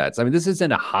assets. I mean, this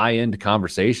isn't a high-end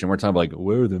conversation. We're talking about like,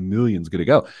 where are the millions going to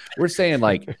go? We're saying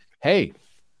like, hey,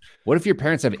 what if your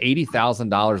parents have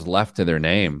 $80,000 left to their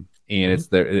name, and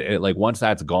it's like once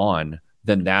that's gone,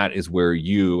 then that is where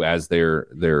you, as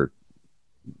their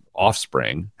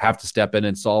offspring, have to step in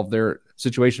and solve their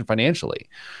situation financially.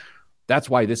 That's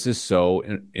why this is so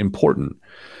important.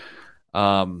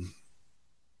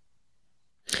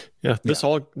 This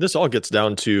all gets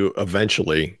down to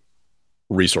eventually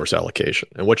resource allocation,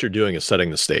 and what you're doing is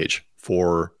setting the stage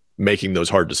for making those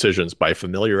hard decisions by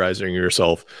familiarizing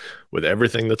yourself with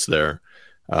everything that's there,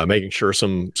 making sure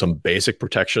some basic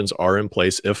protections are in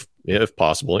place if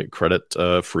possible, like credit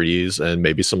freeze and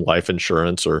maybe some life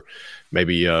insurance, or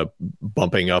maybe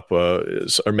bumping up or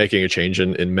making a change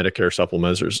in Medicare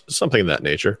supplements or something of that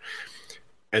nature.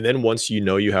 And then once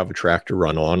you have a track to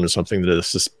run on and something that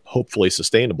is hopefully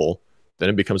sustainable, then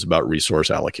it becomes about resource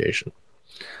allocation.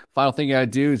 Final thing you got to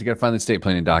do is you got to find the estate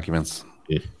planning documents.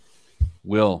 Yeah.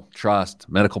 Will, trust,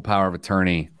 medical power of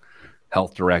attorney,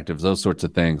 health directives, those sorts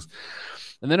of things.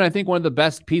 And then I think one of the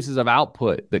best pieces of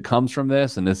output that comes from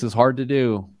this, and this is hard to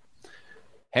do,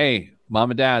 hey, Mom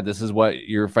and Dad, this is what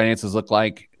your finances look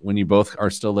like when you both are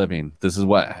still living. This is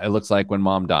what it looks like when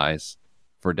Mom dies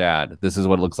for Dad. This is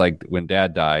what it looks like when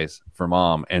Dad dies for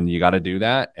Mom. And you got to do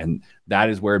that. And that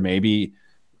is where maybe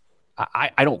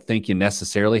I don't think you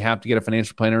necessarily have to get a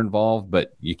financial planner involved,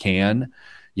 but you can.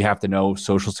 You have to know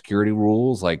Social Security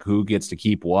rules, like who gets to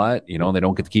keep what. They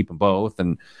don't get to keep them both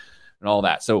and all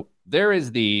that. So there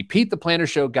is the Pete the Planner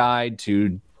Show guide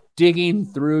to digging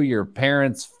through your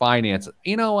parents' finances.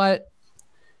 You know what?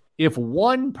 If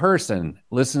one person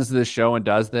listens to this show and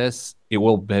does this, it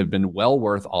will have been well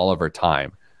worth all of our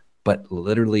time. But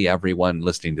literally everyone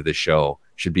listening to this show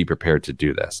should be prepared to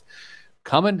do this.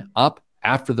 Coming up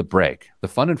after the break, the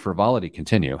fun and frivolity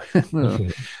continue.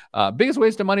 Biggest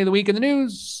waste of money of the week in the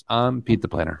news. I'm Pete the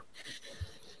Planner.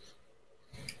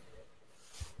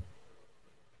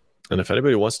 And if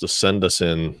anybody wants to send us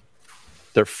in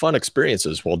their fun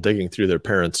experiences while digging through their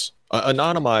parents,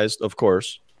 anonymized, of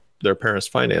course, their parents'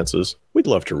 finances, we'd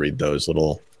love to read those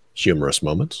little humorous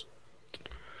moments.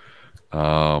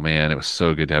 Oh, man, it was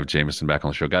so good to have Jameson back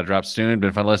on the show. Got to drop soon.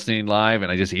 Been fun listening live,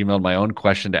 and I just emailed my own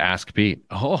question to ask Pete.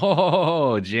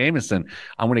 Oh, Jameson.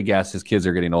 I'm going to guess his kids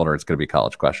are getting older. It's going to be a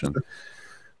college question.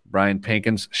 Brian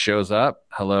Pinkins shows up.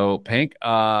 Hello, Pink.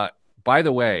 By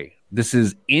the way, this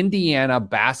is Indiana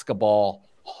basketball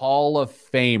Hall of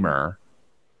Famer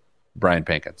Brian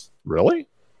Pinkins. Really?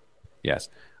 Yes.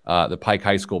 The Pike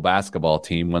High School basketball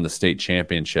team won the state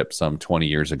championship some 20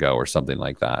 years ago or something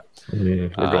like that. We're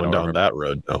going down that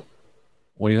road now.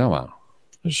 What are you talking about?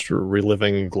 Just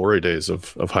reliving glory days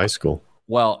of high school.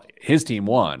 Well, his team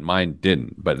won. Mine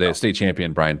didn't. But the state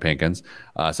champion, Brian Pinkins.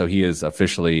 So he is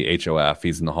officially HOF.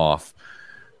 He's in the Hoff.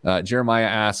 Jeremiah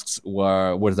asks,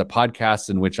 what is a podcast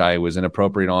in which I was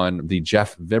inappropriate on? The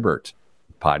Jeff Vibert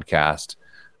podcast.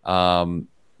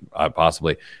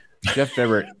 Possibly. Jeff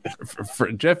Vibert.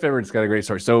 Jeff Vibert's got a great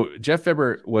story. So Jeff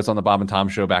Vibert was on the Bob and Tom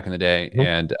show back in the day,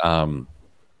 and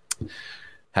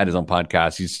had his own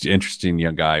podcast. He's an interesting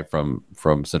young guy from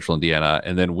Central Indiana,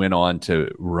 and then went on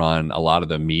to run a lot of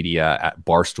the media at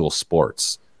Barstool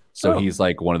Sports. So he's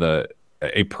like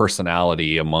a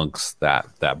personality amongst that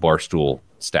Barstool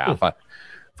staff.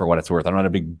 For what it's worth, I'm not a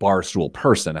big Barstool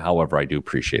person. However, I do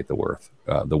appreciate the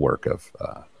work of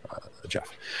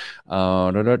Jeff.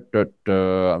 Other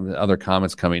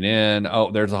comments coming in. Oh,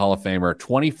 there's a Hall of Famer.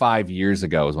 25 years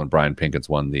ago is when Brian Pinkins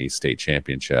won the state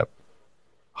championship.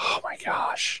 Oh my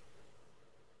gosh.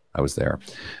 I was there.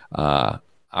 All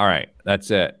right. That's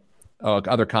it. Oh,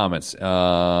 other comments.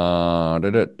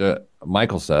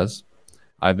 Michael says,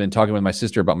 I've been talking with my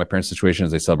sister about my parents' situation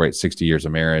as they celebrate 60 years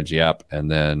of marriage. Yep.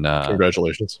 And then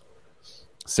congratulations.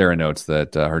 Sarah notes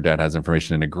that her dad has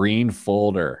information in a green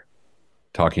folder.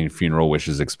 Talking funeral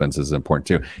wishes expenses is important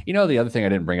too. The other thing I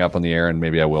didn't bring up on the air, and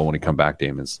maybe I will when we come back,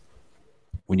 Dame, is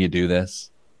when you do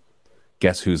this,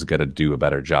 guess who's going to do a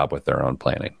better job with their own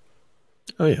planning?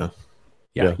 Oh, yeah.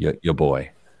 Yeah. Your boy.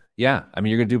 Yeah. I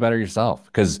mean, you're going to do better yourself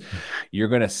because you're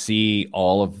going to see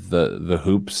all of the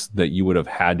hoops that you would have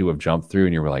had to have jumped through.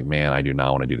 And you're like, man, I do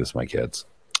not want to do this to my kids.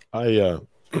 I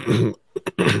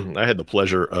had the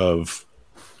pleasure of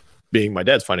being my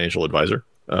dad's financial advisor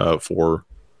for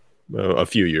a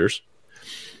few years.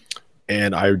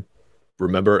 And I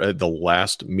remember at the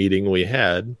last meeting we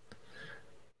had,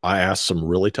 I asked some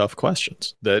really tough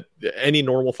questions that any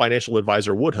normal financial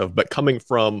advisor would have, but coming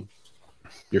from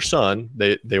your son,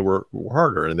 they were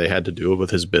harder, and they had to do it with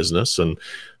his business and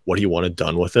what he wanted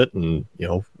done with it, and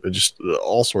just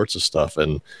all sorts of stuff.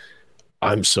 And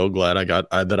I'm so glad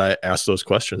I asked those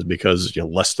questions because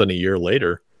less than a year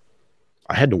later,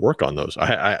 I had to work on those.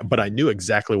 But I knew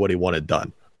exactly what he wanted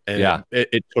done. And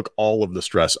it took all of the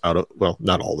stress out of, well,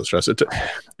 not all the stress. It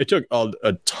took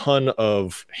a ton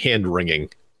of hand wringing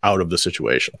out of the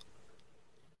situation.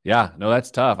 Yeah, no,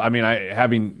 that's tough. I mean,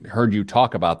 having heard you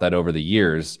talk about that over the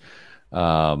years,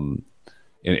 and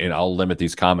I'll limit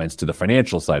these comments to the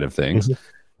financial side of things.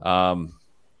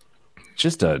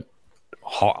 Just a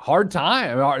hard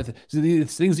time.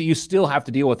 These things that you still have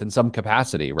to deal with in some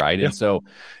capacity, right? Yeah. And so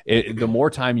the more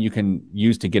time you can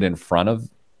use to get in front of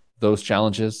those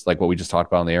challenges, like what we just talked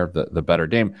about on the air, the better.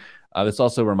 Dame, this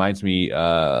also reminds me,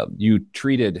 you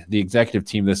treated the executive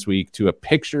team this week to a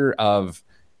picture of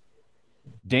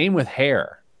Dame with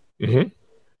hair. Mm-hmm.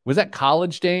 Was that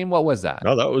college Dame? What was that?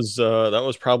 No, that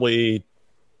was probably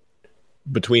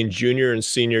between junior and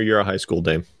senior year of high school,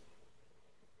 Dame.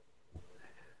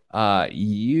 I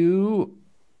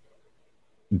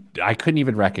couldn't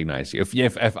even recognize you.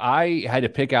 If I had to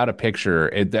pick out a picture,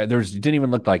 it didn't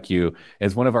even look like you.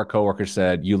 As one of our coworkers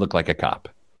said, you look like a cop.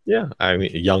 Yeah, I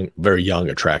mean, very young,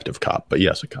 attractive cop. But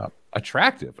yes, a cop.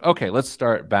 Attractive. Okay, let's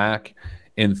start back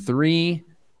In 3,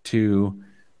 2,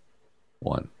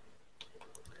 1.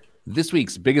 This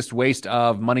week's biggest waste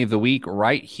of money of the week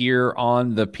right here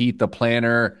on the Pete the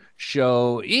Planner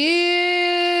show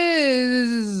is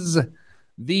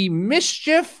the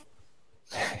Mischief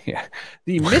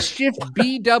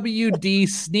BWD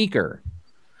sneaker.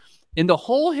 In the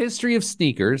whole history of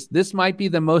sneakers, this might be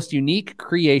the most unique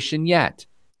creation yet,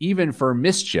 even for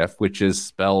Mischief, which is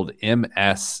spelled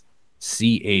MSCHF,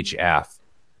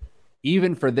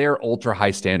 even for their ultra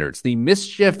high standards. The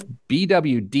Mischief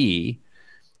BWD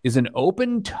is an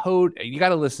open-toed, you got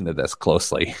to listen to this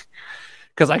closely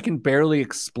because I can barely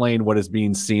explain what is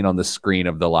being seen on the screen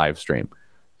of the live stream.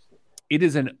 It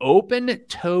is an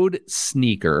open-toed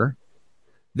sneaker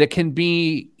that can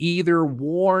be either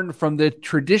worn from the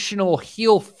traditional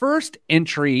heel first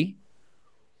entry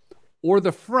or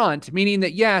the front, meaning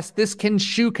that, yes, this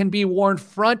shoe can be worn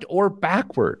front or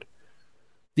backward.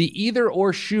 The either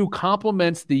or shoe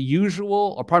complements the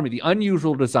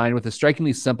unusual design with a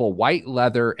strikingly simple white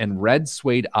leather and red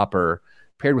suede upper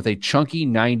paired with a chunky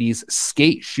 90s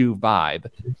skate shoe vibe.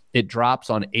 It drops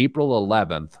on April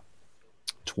 11th,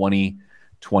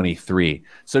 2023.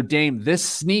 So, Dame, this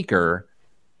sneaker,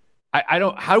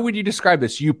 how would you describe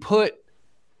this?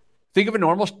 Think of a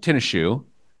normal tennis shoe.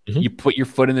 Mm-hmm. You put your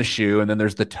foot in the shoe, and then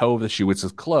there's the toe of the shoe, which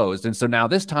is closed. And so now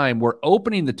this time we're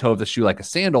opening the toe of the shoe like a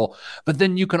sandal, but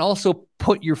then you can also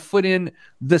put your foot in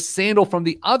the sandal from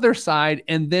the other side,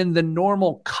 and then the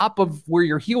normal cup of where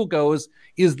your heel goes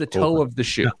is the toe of the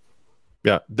shoe.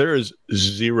 Yeah, there is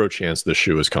zero chance the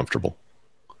shoe is comfortable.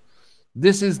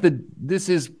 This is the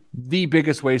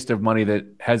biggest waste of money that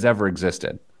has ever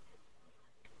existed.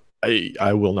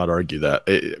 I will not argue that.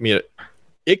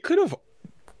 It could have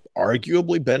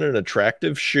arguably been an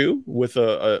attractive shoe with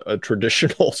a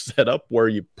traditional setup where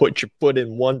you put your foot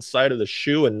in one side of the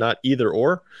shoe and not either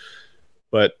or.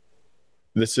 But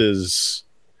this is,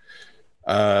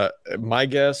 my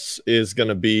guess is going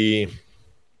to be,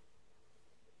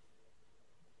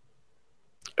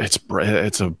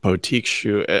 it's a boutique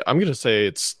shoe. I'm going to say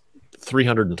it's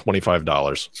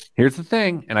 $325. Here's the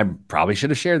thing, and I probably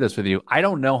should have shared this with you. I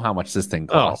don't know how much this thing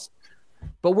costs,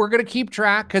 but we're gonna keep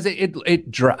track because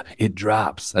it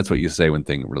drops. That's what you say when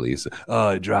thing releases. Oh,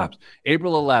 it drops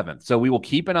April 11th. So we will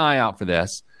keep an eye out for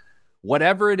this.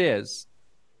 Whatever it is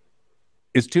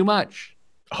too much.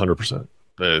 100%.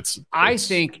 I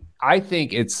think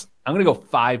it's. I'm gonna go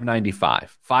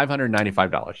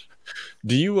 $595.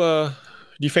 Do you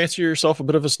fancy yourself a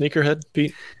bit of a sneakerhead,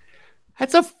 Pete?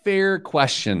 That's a fair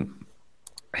question.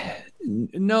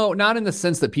 No, not in the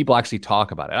sense that people actually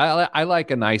talk about it. I like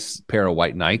a nice pair of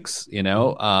white Nikes,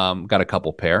 got a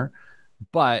couple pair,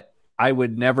 but I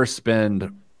would never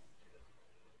spend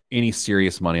any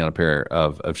serious money on a pair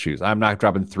of shoes. I'm not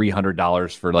dropping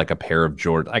 $300 for like a pair of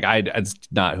Jordan. It's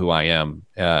not who I am.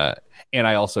 And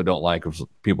I also don't like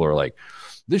people are like,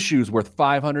 this shoe's worth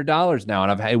 $500 now.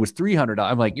 And it was $300.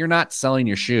 I'm like, you're not selling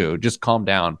your shoe. Just calm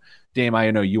down. Dame,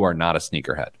 I know you are not a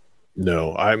sneakerhead.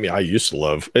 No, I used to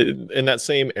love in that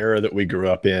same era that we grew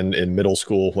up in middle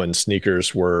school when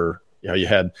sneakers were, you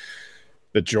had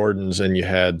the Jordans and you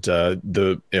had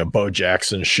the Bo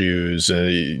Jackson shoes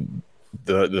and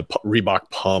the Reebok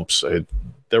pumps.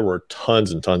 There were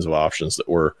tons and tons of options that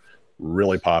were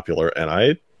really popular, and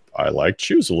I liked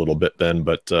shoes a little bit then,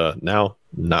 but now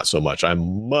not so much.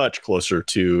 I'm much closer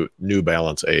to New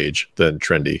Balance age than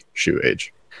trendy shoe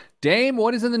age. Dame,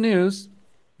 what is in the news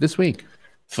this week?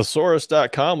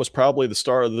 Thesaurus.com was probably the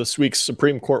star of this week's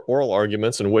Supreme Court oral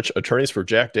arguments in which attorneys for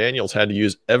Jack Daniels had to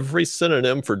use every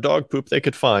synonym for dog poop they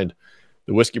could find.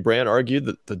 The whiskey brand argued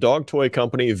that the dog toy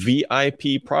company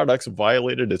VIP Products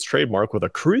violated its trademark with a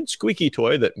crude squeaky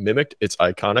toy that mimicked its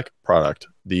iconic product.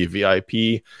 The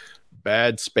VIP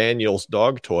Bad Spaniels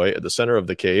dog toy at the center of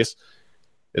the case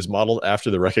is modeled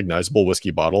after the recognizable whiskey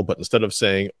bottle, but instead of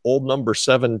saying Old Number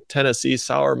 7 Tennessee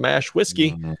Sour Mash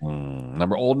Whiskey,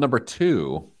 Old Number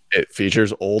 2, it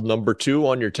features Old Number 2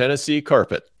 on your Tennessee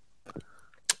carpet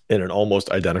in an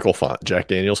almost identical font. Jack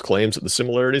Daniels claims that the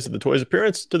similarities of the toy's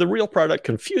appearance to the real product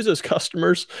confuses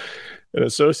customers and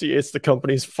associates the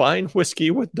company's fine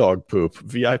whiskey with dog poop.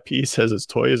 VIP says its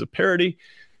toy is a parody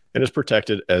and is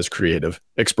protected as creative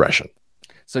expression.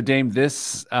 So, Dame,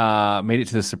 this made it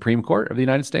to the Supreme Court of the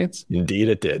United States? Indeed,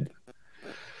 it did.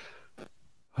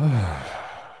 We'll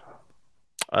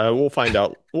find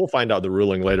out. We'll find out the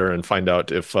ruling later and find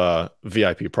out if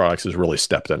VIP Products has really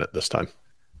stepped in it this time.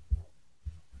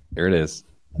 There it is.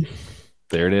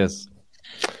 There it is.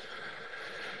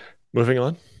 Moving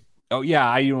on. Oh, yeah.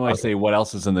 I didn't want to say what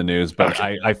else is in the news, but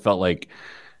okay. I felt like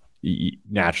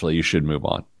naturally you should move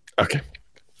on. Okay.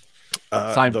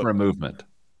 Time for a movement.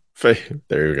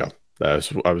 There you go.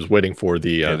 I was waiting for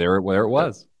the there it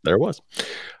was. There it was.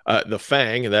 The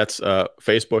FANG, that's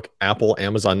Facebook, Apple,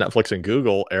 Amazon, Netflix, and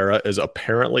Google era is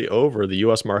apparently over. The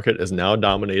U.S. market is now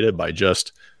dominated by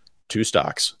just two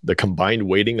stocks. The combined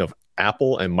weighting of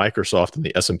Apple and Microsoft in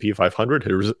the S&P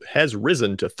 500 has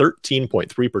risen to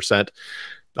 13.3%,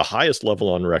 the highest level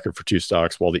on record for two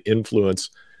stocks, while the influence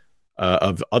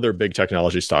of other big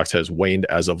technology stocks has waned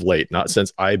as of late. Not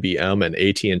since IBM and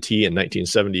AT&T in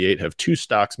 1978 have two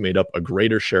stocks made up a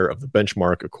greater share of the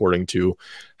benchmark, according to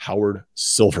Howard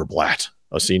Silverblatt,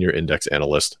 a senior index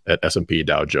analyst at S&P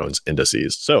Dow Jones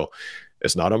Indices. So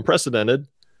it's not unprecedented.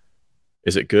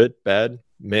 Is it good, bad,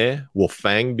 meh? Will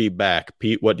FANG be back?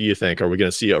 Pete, what do you think? Are we going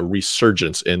to see a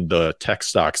resurgence in the tech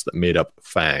stocks that made up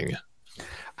FANG?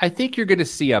 I think you're going to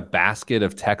see a basket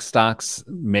of tech stocks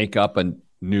make up a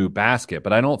new basket,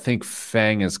 but I don't think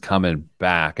FANG is coming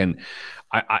back. And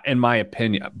I, in my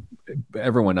opinion,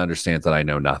 everyone understands that I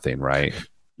know nothing, right?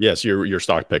 Yes, your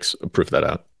stock picks prove that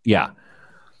out. Yeah.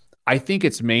 I think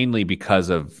it's mainly because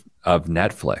of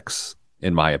Netflix,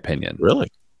 in my opinion.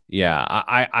 Really? Yeah.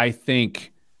 I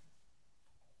think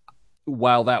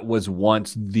while that was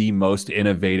once the most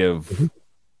innovative,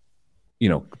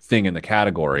 thing in the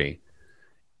category,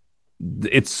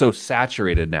 it's so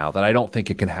saturated now that I don't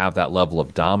think it can have that level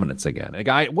of dominance again.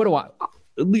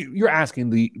 You're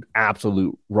asking the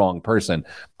absolute wrong person.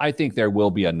 I think there will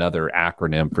be another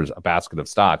acronym for a basket of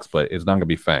stocks, but it's not going to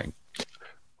be FANG.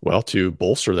 Well, to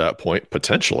bolster that point,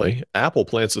 potentially, Apple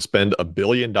plans to spend $1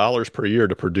 billion per year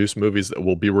to produce movies that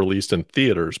will be released in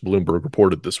theaters, Bloomberg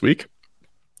reported this week.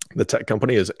 The tech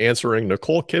company is answering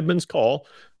Nicole Kidman's call,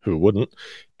 who wouldn't,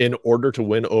 in order to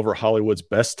win over Hollywood's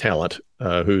best talent,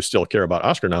 who still care about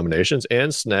Oscar nominations,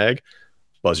 and snag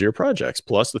buzzier projects.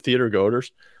 Plus, the theater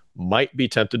goers might be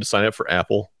tempted to sign up for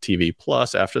Apple TV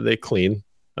Plus after they clean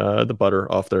the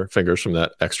butter off their fingers from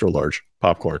that extra large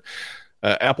popcorn.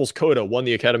 Apple's Coda won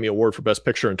the Academy Award for Best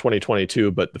Picture in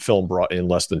 2022, but the film brought in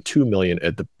less than $2 million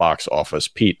at the box office.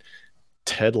 Pete,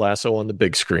 Ted Lasso on the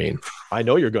big screen. I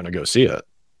know you're going to go see it.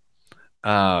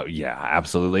 Yeah,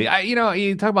 absolutely.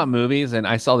 You talk about movies, and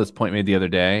I saw this point made the other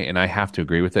day, and I have to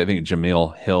agree with it. I think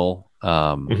Jamil Hill,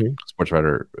 sports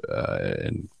writer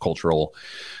and cultural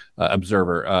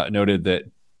observer, noted that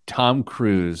Tom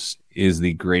Cruise is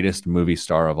the greatest movie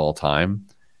star of all time,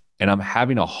 and I'm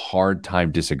having a hard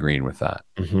time disagreeing with that.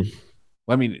 Mm-hmm.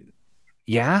 I mean,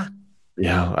 yeah,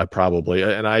 I probably,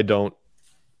 and I don't.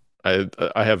 I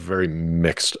have very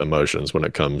mixed emotions when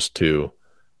it comes to.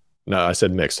 No, I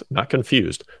said mixed, not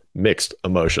confused. Mixed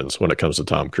emotions when it comes to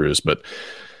Tom Cruise, but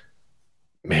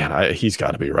man, he's got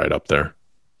to be right up there.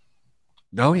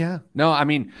 Oh yeah, no, I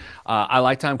mean, I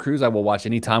like Tom Cruise. I will watch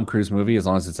any Tom Cruise movie as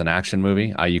long as it's an action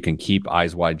movie. You can keep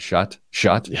Eyes Wide Shut.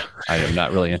 Yeah. I am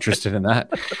not really interested in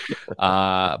that.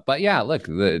 But yeah, look,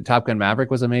 the Top Gun Maverick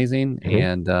was amazing,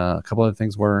 and a couple other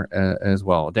things were as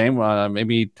well. Dame,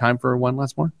 maybe time for one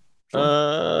last more.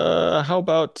 Sure. How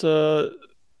about?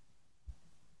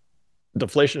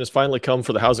 Deflation has finally come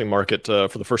for the housing market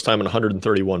for the first time in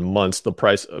 131 months. The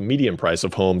median price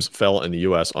of homes fell in the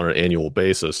U.S. on an annual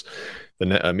basis.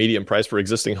 The median price for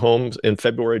existing homes in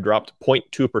February dropped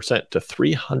 0.2% to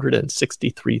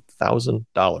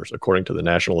 $363,000, according to the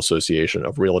National Association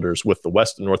of Realtors, with the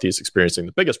West and Northeast experiencing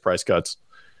the biggest price cuts.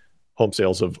 Home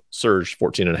sales have surged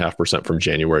 14.5% from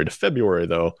January to February,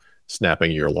 though,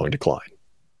 snapping year-long decline.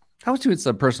 I was doing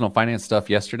some personal finance stuff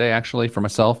yesterday, actually, for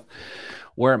myself,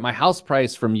 where my house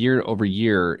price from year over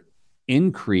year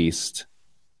increased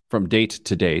from date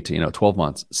to date, 12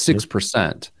 months,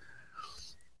 6%.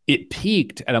 It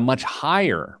peaked at a much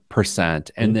higher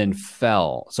percent and then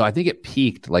fell. So I think it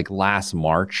peaked like last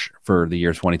March for the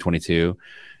year 2022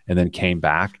 and then came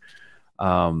back.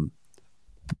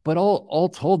 But all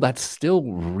told, that's still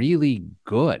really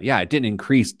good. Yeah, it didn't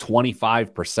increase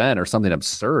 25% or something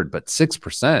absurd, but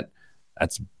 6%,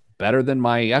 that's better than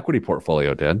my equity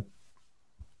portfolio did.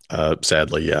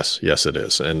 Sadly, yes. Yes, it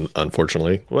is. And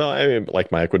unfortunately, well, I mean,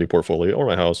 like my equity portfolio or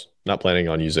my house, not planning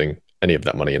on using any of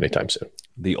that money anytime soon.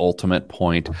 The ultimate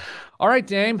point. All right,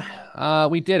 Dame,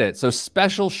 we did it. So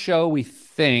special show, we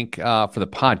think, for the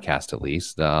podcast at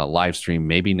least. Live stream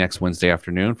maybe next Wednesday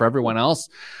afternoon. For everyone else,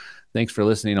 thanks for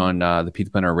listening on the Pete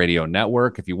the Planner Radio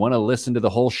Network. If you want to listen to the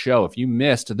whole show, if you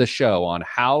missed the show on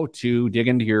how to dig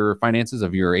into your finances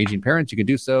of your aging parents, you can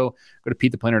do so. Go to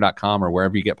PeteThePlanner.com or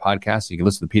wherever you get podcasts. You can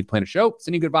listen to the Pete the Planner Show.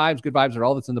 Sending good vibes. Good vibes are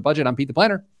all that's in the budget. I'm Pete the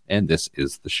Planner, and this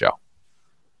is the show.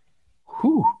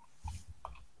 Whew.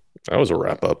 That was a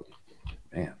wrap up.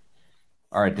 Man.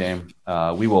 All right, Dame.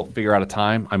 We will figure out a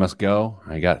time. I must go.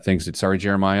 I got things. Sorry,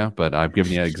 Jeremiah, but I've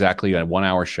given you exactly a 1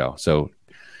 hour show. So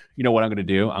You know what I'm going to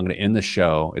do? I'm going to end the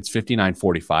show. It's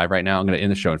 59:45 right now. I'm going to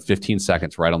end the show in 15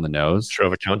 seconds, right on the nose. Should we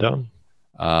have a countdown?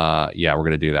 Yeah, we're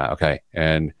going to do that. Okay.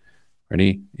 And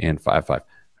ready? And 5.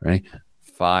 Ready?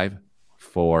 5,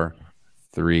 4,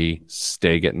 3,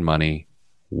 stay getting money.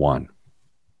 1.